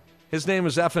 His name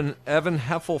is Evan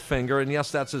Heffelfinger, and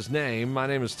yes, that's his name. My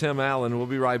name is Tim Allen. We'll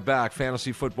be right back.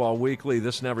 Fantasy Football Weekly,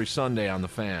 this and every Sunday on The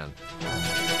Fan.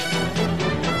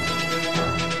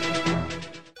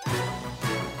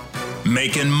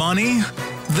 Making money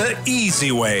the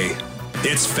easy way.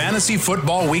 It's Fantasy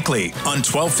Football Weekly on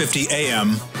 1250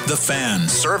 AM. The Fan.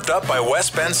 Served up by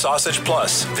West Bend Sausage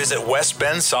Plus. Visit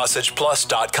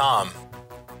westbendsausageplus.com.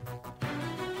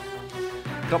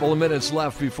 Couple of minutes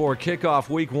left before kickoff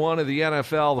week 1 of the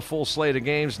NFL. The full slate of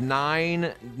games,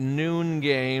 9 noon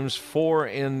games, 4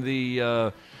 in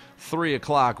the 3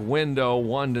 o'clock window,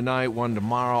 1 tonight, 1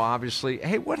 tomorrow, obviously.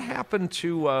 Hey, what happened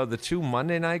to the 2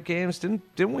 Monday night games?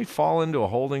 Didn't we fall into a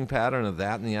holding pattern of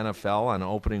that in the NFL on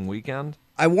opening weekend?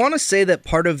 I want to say that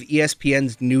part of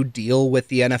ESPN's new deal with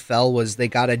the NFL was they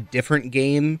got a different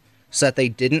game so that they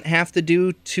didn't have to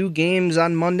do 2 games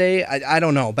on Monday. I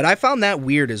don't know, but I found that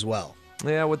weird as well.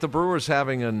 Yeah, with the Brewers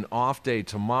having an off day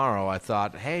tomorrow, I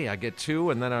thought, hey, I get 2,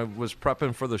 and then I was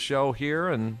prepping for the show here,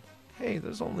 and hey,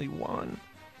 there's only 1.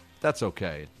 That's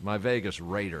okay. My Vegas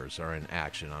Raiders are in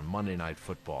action on Monday Night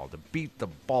Football to beat the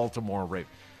Baltimore Ravens.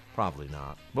 Probably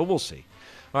not, but we'll see.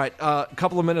 All right, a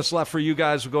couple of minutes left for you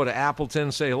guys. We'll go to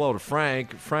Appleton, say hello to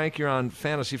Frank. Frank, you're on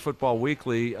Fantasy Football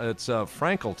Weekly. It's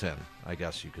Frankleton, I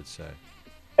guess you could say.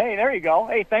 Hey, there you go.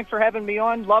 Hey, thanks for having me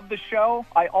on. Love the show.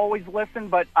 I always listen,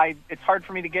 but it's hard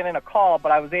for me to get in a call,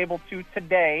 but I was able to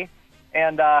today.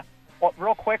 And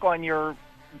real quick on your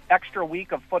extra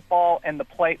week of football and the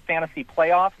fantasy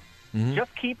playoffs,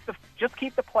 just keep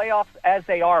the playoffs as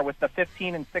they are with the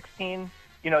 15 and 16,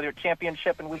 their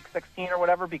championship in week 16 or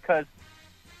whatever, because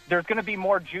there's going to be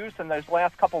more juice in those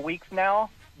last couple weeks now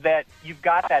that you've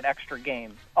got that extra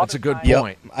game. That's a good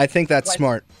point. Yep, I think that's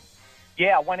smart.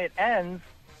 Yeah, when it ends,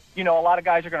 a lot of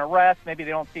guys are going to rest. Maybe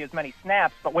they don't see as many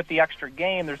snaps, but with the extra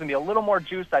game, there's going to be a little more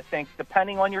juice, I think,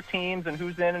 depending on your teams and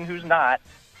who's in and who's not,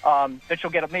 that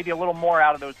you'll get maybe a little more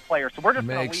out of those players. So we're just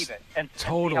going to leave it and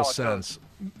total sense.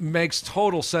 Makes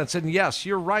total sense. And, yes,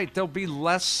 you're right. There'll be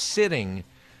less sitting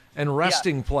and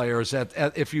resting players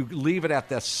if you leave it at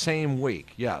the same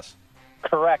week. Yes.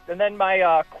 Correct. And then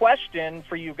my question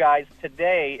for you guys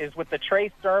today is with the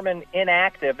Trey Sermon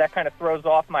inactive, that kind of throws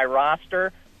off my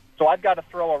roster. So I've got to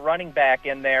throw a running back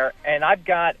in there, and I've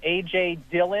got A.J.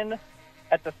 Dillon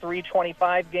at the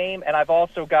 325 game, and I've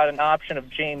also got an option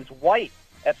of James White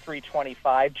at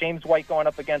 325. James White going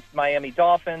up against Miami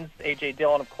Dolphins, A.J.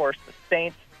 Dillon, of course, the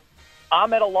Saints.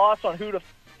 I'm at a loss on who to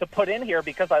put in here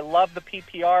because I love the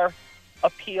PPR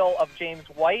appeal of James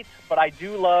White, but I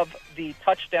do love the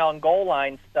touchdown goal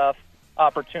line stuff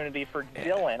opportunity for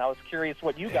Dillon. I was curious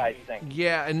what you guys think.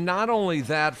 Yeah, and not only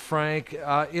that, Frank,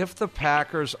 if the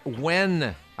Packers,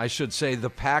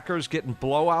 the Packers get in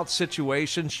blowout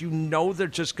situations, they're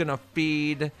just going to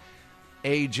feed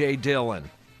A.J. Dillon.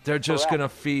 They're just going to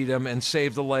feed him and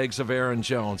save the legs of Aaron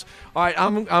Jones. All right,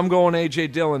 I'm going A.J.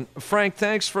 Dillon. Frank,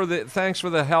 thanks for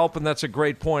the help, and that's a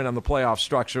great point on the playoff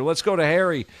structure. Let's go to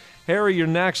Harry. Harry, you're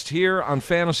next here on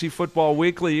Fantasy Football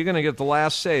Weekly. You're going to get the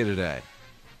last say today.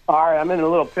 All right, I'm in a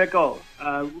little pickle.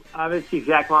 Obviously,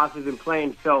 Zach Moss has been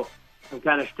playing, so I'm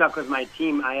kind of stuck with my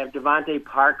team. I have Devontae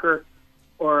Parker,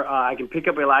 or I can pick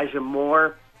up Elijah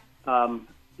Moore.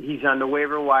 He's on the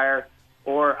waiver wire.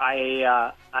 Or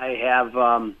I have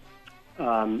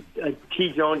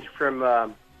T. Jones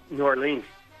from New Orleans.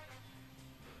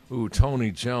 Ooh,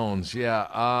 Tony Jones,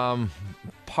 yeah.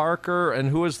 Parker, and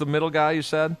who is the middle guy you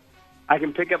said? I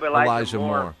can pick up Elijah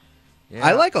Moore. Yeah,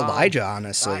 I like Elijah,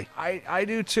 honestly. I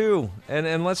do too.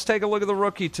 And let's take a look at the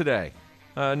rookie today.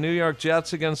 New York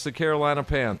Jets against the Carolina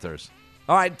Panthers.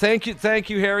 All right, thank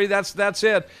you, Harry. That's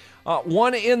it.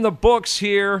 One in the books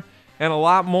here. And a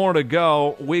lot more to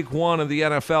go. Week 1 of the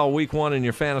NFL, week 1 in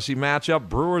your fantasy matchup.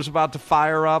 Brewers about to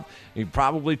fire up. You're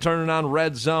probably turning on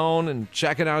Red Zone and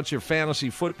checking out your fantasy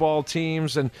football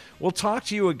teams. And we'll talk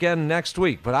to you again next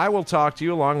week. But I will talk to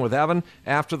you along with Evan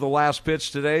after the last pitch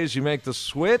today as you make the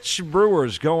switch.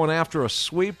 Brewers going after a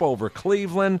sweep over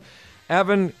Cleveland.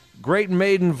 Evan, great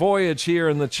maiden voyage here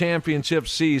in the championship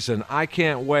season. I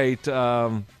can't wait.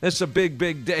 It's a big,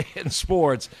 big day in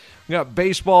sports. We got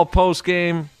baseball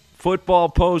postgame. Football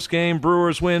post-game,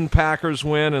 Brewers win, Packers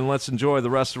win, and let's enjoy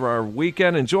the rest of our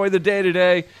weekend. Enjoy the day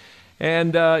today.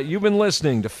 And you've been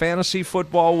listening to Fantasy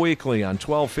Football Weekly on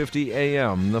 1250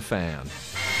 AM, The Fan.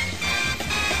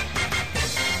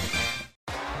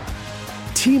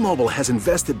 T-Mobile has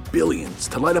invested billions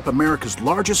to light up America's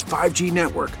largest 5G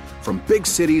network, from big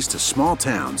cities to small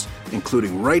towns,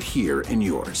 including right here in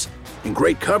yours. And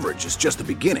great coverage is just the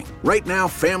beginning. Right now,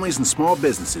 families and small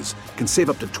businesses can save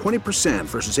up to 20%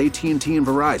 versus AT&T and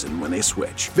Verizon when they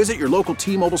switch. Visit your local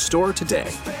T-Mobile store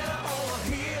today.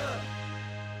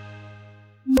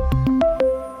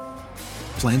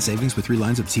 Plan savings with 3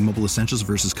 lines of T-Mobile Essentials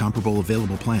versus comparable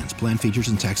available plans. Plan features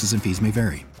and taxes and fees may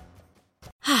vary.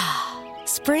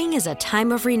 Spring is a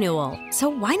time of renewal, so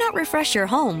why not refresh your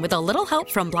home with a little help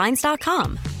from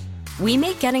Blinds.com? We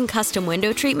make getting custom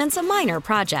window treatments a minor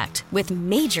project with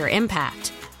major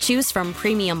impact. Choose from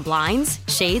premium blinds,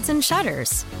 shades, and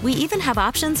shutters. We even have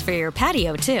options for your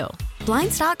patio, too.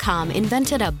 Blinds.com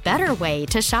invented a better way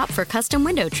to shop for custom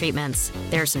window treatments.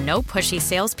 There's no pushy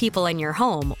salespeople in your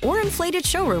home or inflated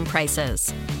showroom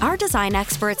prices. Our design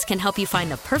experts can help you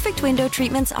find the perfect window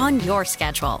treatments on your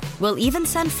schedule. We'll even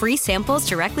send free samples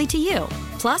directly to you.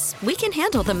 Plus, we can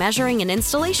handle the measuring and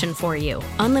installation for you.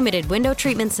 Unlimited window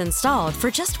treatments installed for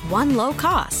just one low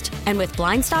cost. And with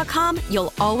Blinds.com,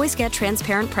 you'll always get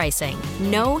transparent pricing.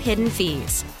 No hidden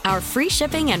fees. Our free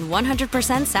shipping and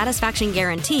 100% satisfaction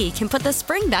guarantee can put the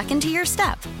spring back into your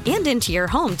step and into your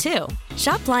home, too.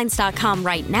 Shop Blinds.com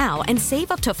right now and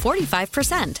save up to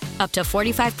 45%. Up to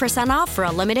 45% off for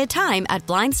a limited time at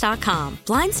Blinds.com.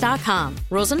 Blinds.com.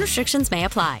 Rules and restrictions may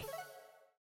apply.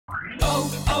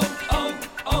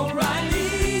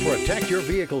 Protect your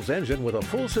vehicle's engine with a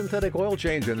full synthetic oil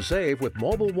change and save with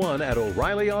Mobil 1 at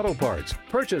O'Reilly Auto Parts.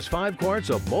 Purchase 5 quarts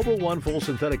of Mobil 1 full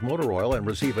synthetic motor oil and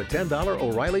receive a $10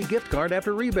 O'Reilly gift card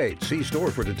after rebate. See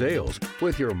store for details.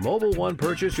 With your Mobil 1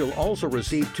 purchase, you'll also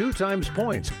receive 2 times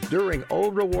points during O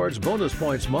Rewards Bonus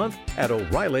Points Month at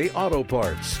O'Reilly Auto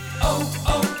Parts.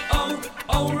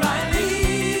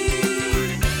 O'Reilly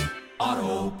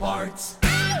Auto Parts.